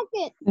 I'm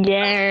second.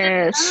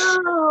 Yes.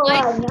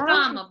 Place the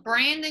comma.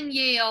 Brandon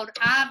yelled,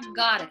 "I've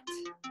got it."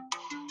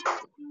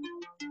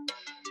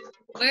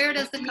 Where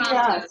does the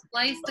comma go?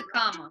 Place the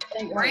comma.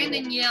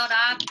 Brandon yelled,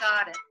 "I've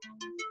got it."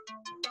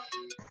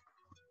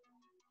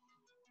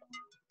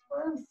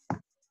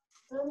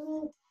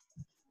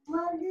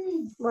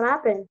 What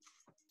happened?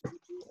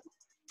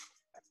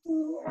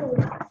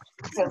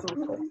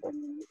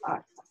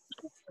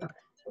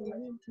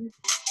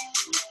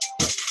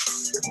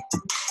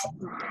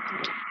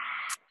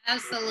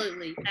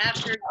 Absolutely.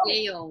 After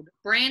yelled.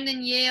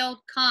 Brandon yelled,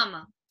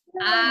 comma.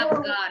 I've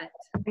got it.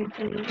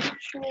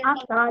 I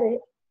got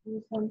it.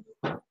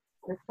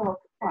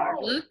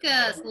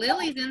 Lucas,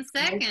 Lily's in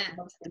second.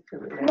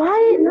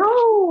 What?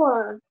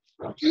 No.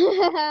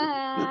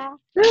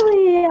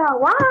 Really?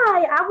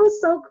 Why? I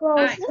was so close.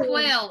 All right,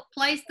 12.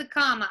 Place the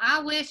comma. I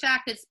wish I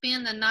could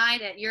spend the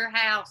night at your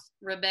house,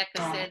 Rebecca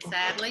said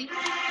sadly.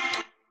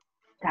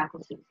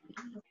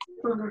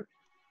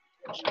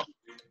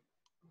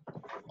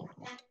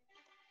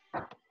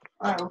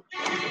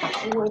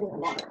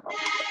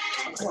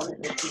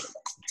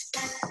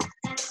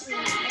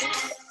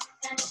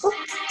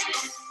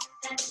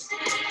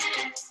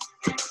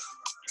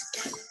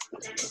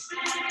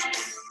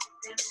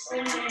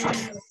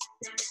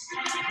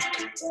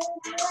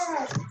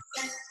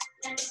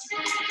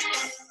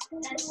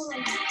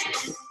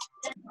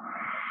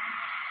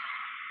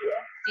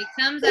 It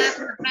comes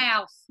after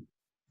house.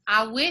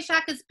 I wish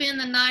I could spend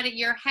the night at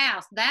your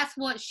house. That's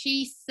what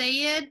she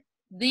said.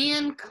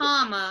 Then,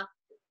 comma,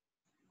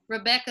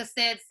 Rebecca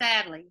said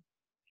sadly.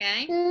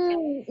 Okay?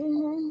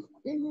 Come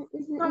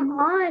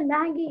on,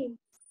 Maggie.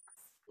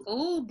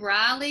 Oh,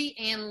 Briley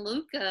and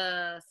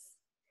Lucas.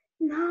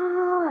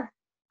 No.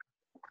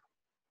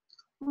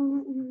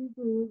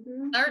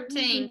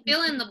 13.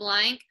 Fill in the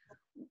blank.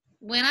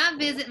 When I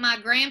visit my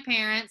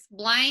grandparents,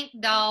 blank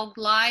dog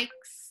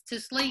likes to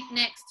sleep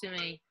next to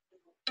me.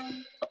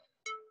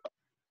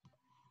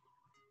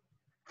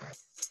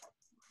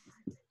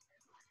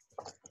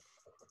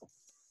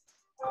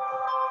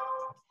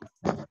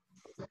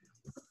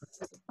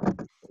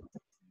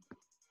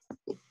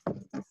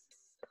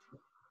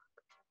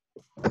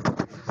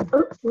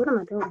 Oops, what am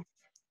I doing?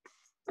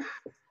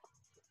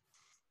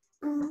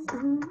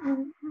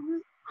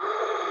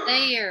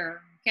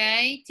 There,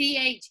 okay?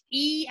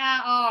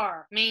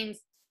 T-H-E-I-R means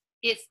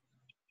it's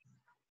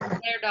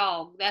their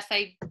dog. That's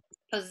a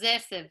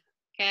possessive,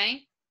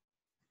 okay?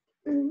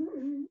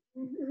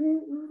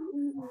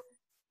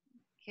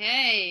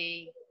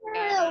 Okay.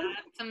 Got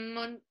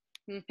some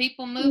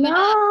people moving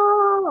up.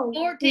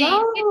 14.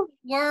 No. Which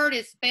word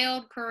is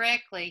spelled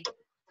correctly?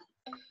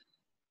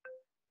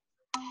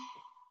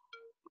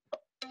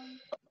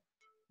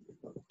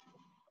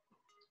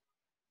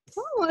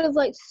 That one is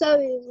like so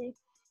easy.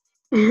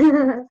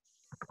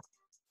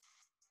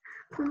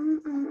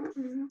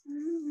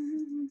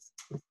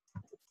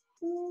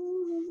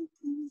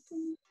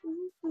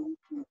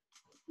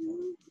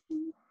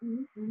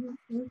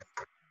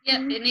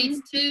 Yep, it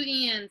needs two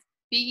N's.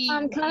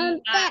 I'm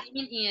coming back.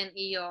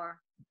 B-E-D-I-N-N-E-R.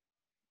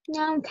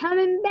 Now I'm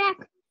coming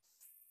back.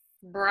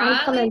 Briley's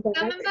coming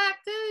coming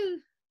back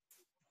too.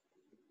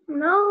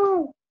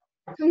 No.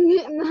 I'm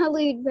getting my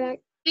lead back.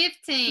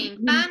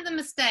 15. Find the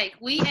mistake.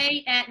 We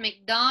ate at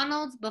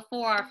McDonald's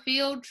before our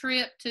field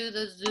trip to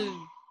the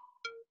zoo.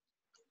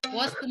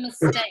 What's the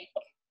mistake?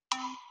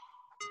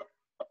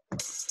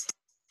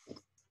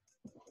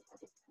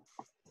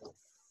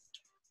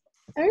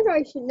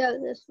 Everybody should know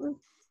this one.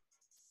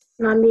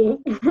 Not me.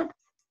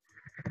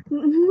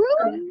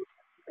 Really?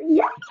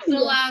 Yeah.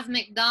 Capitalize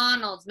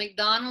McDonald's.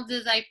 McDonald's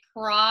is a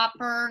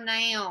proper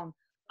noun.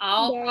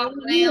 All Yeah. proper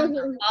nouns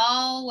are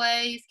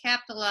always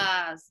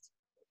capitalized.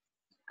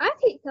 I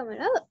keep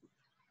coming up.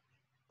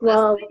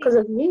 Well, because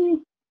of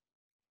me.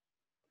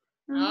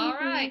 All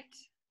right.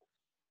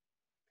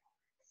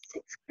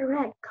 6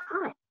 correct.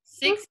 God.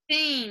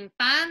 16.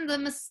 Find the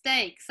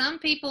mistake. Some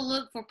people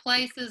look for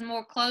places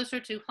more closer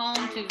to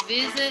home to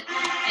visit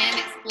and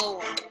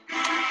explore.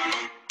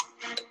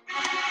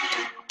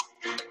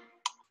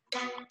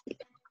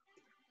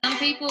 Some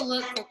people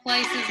look for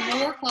places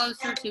more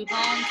closer to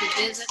home to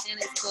visit and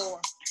explore.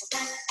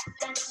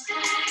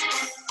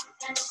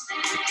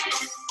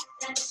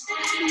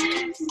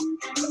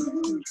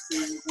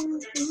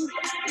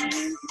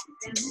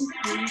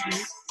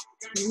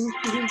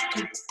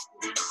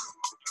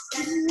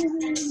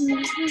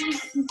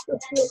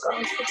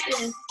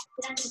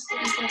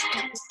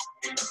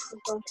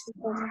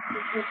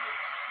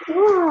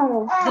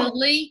 Wow.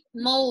 Delete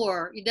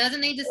more. It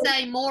doesn't need to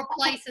say more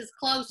places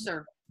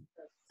closer.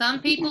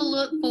 Some people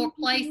look for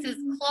places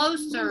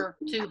closer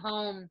to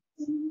home.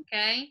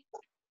 Okay?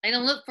 They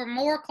don't look for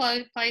more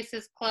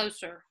places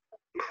closer.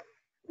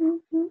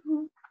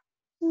 All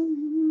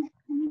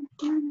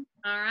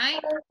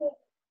right?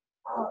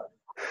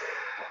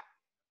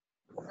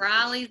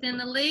 Riley's in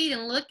the lead,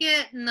 and look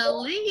at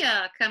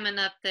Nalia coming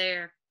up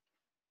there.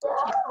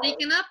 She's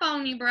sneaking up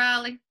on you,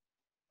 Briley.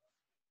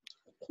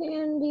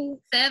 Candy.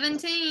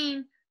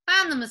 17.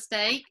 Find the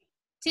mistake.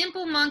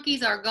 Temple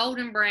monkeys are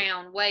golden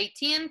brown, weigh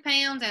 10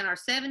 pounds, and are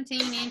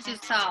 17 inches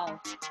tall.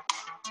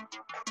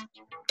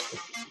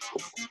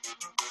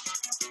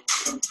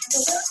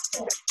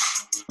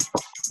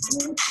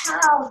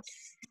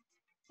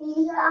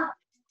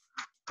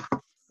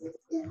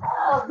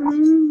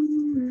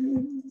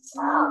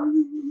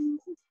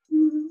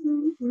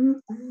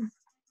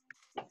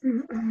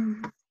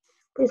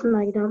 Please,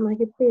 Maggie, don't,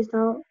 Maggie. Please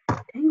don't.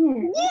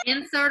 Dang it.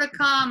 Insert a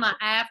comma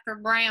after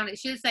brown. It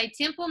should say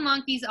temple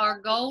monkeys are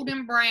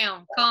golden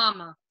brown,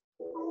 comma,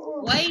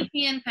 weigh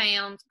 10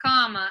 pounds,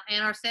 comma,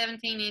 and are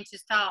 17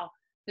 inches tall,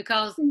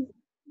 because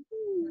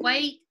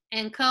weight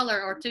and color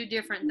are two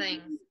different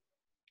things.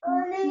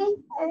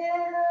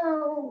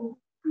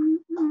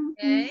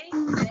 Okay.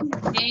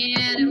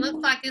 And it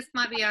looks like this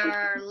might be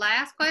our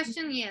last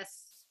question.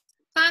 Yes.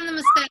 Find the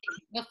mistake.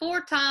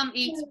 Before Tom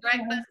eats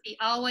breakfast, he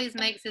always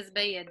makes his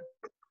bed.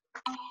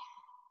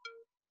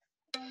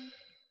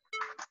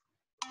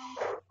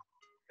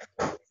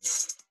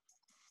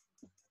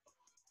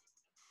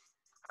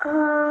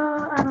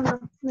 I don't know.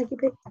 Maggie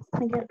pick.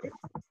 I gotta pick.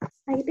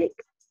 Maggie pick.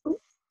 Ooh.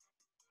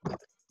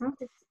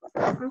 Okay.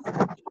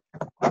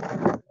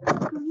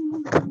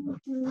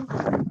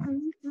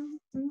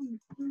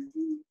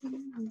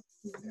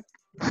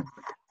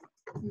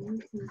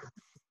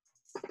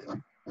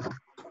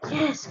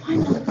 Yes,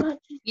 finally.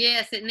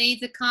 Yes, it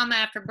needs a comma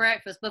after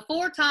breakfast.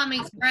 Before Tom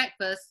eats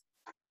breakfast,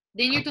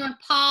 then you're going to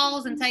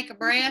pause and take a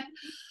breath.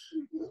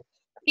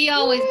 He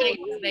always makes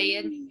his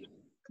bed.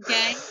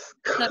 Okay?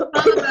 So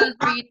comma goes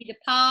where you need to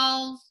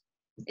pause.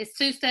 It's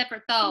two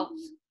separate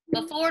thoughts.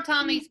 Before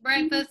Tom eats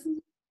breakfast,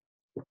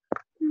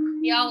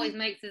 he always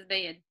makes his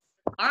bed.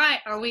 All right.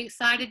 Are we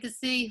excited to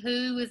see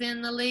who is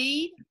in the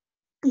lead?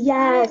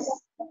 Yes.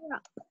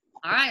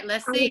 All right.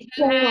 Let's see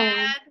who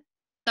had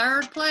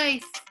third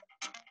place.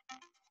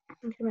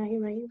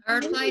 Maggie.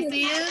 Third place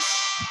is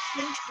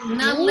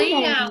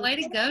Nalia. Way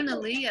to go,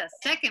 Nalia.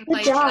 Second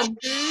place Good goes job.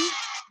 to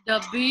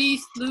the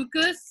Beast,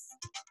 Lucas.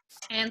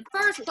 And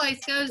first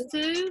place goes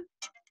to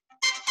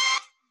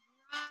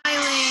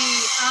Riley.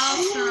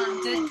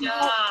 Awesome. Good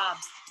job.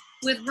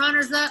 With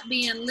runners up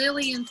being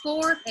Lily in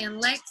fourth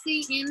and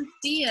Lexi in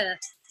fifth.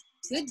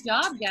 Good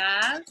job,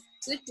 guys.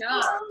 Good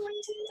job.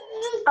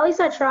 At least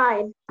I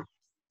tried.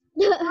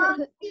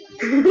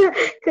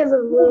 Because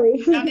of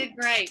Lily. Y'all did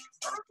great.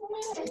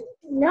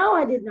 No,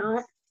 I did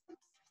not.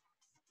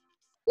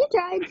 You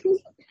tried.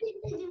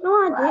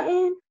 No, I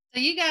didn't. So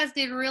you guys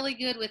did really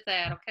good with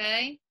that,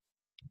 okay?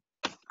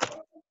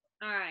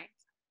 All right.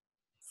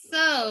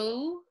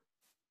 So,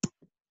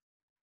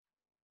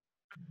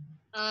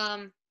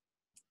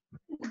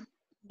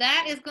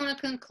 that is going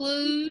to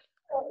conclude,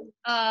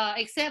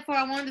 except for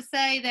I wanted to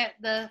say that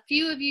the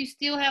few of you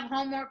still have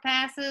homework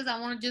passes. I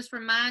want to just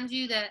remind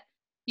you that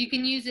you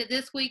can use it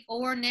this week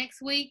or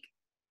next week.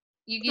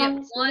 You get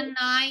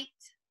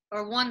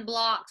one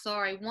block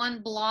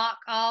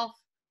off.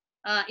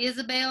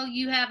 Isabel,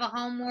 you have a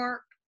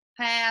homework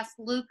pass.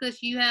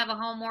 Lucas, you have a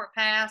homework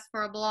pass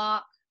for a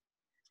block.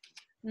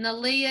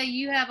 Nalia,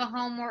 you have a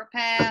homework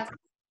pass.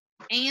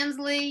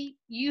 Ansley,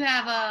 you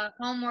have a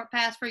homework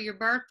pass for your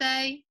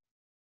birthday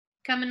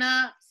coming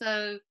up.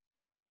 So,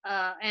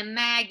 and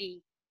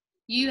Maggie,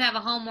 you have a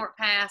homework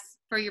pass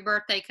for your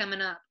birthday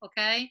coming up.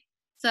 Okay.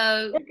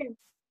 So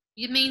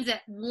it means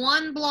that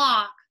one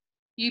block,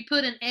 you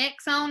put an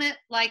X on it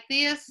like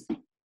this,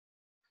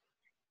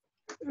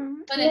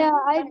 Put Yeah,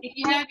 if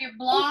you have your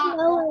block,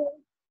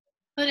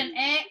 put an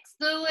X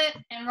through it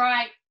and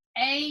write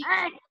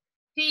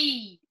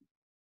HP.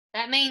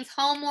 That means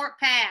homework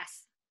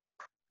pass.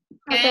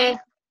 Okay?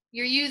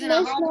 You're using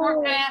a Miss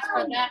homework Miller. pass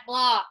for that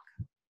block.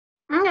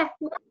 Okay.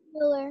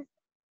 Miller,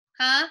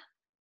 Huh?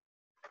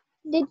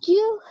 did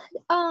you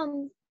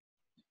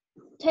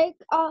take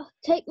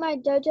my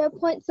dojo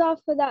points off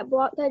for that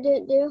block that I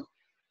didn't do?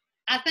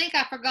 I think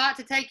I forgot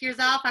to take yours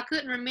off. I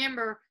couldn't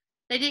remember.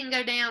 They didn't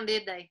go down,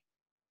 did they?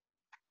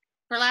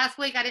 For last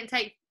week, I don't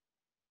think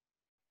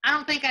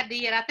I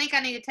did. I think I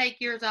need to take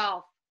yours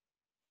off.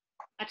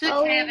 I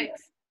took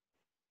Havoc's.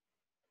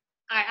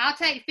 All right, I'll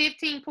take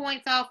 15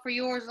 points off for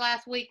yours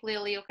last week,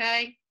 Lily,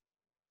 okay?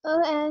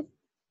 Okay. All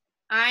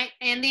right,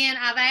 and then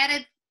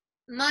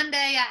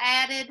Monday I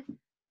added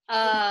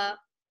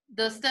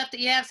the stuff that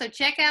you have. So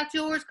check out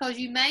yours because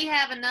you may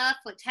have enough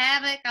with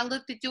Havoc. I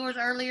looked at yours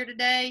earlier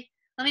today.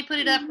 Let me put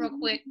it up real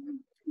quick,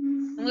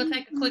 and we'll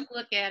take a quick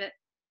look at it.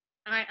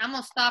 All right, I'm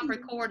going to stop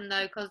recording,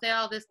 though, because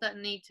all this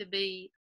doesn't need to be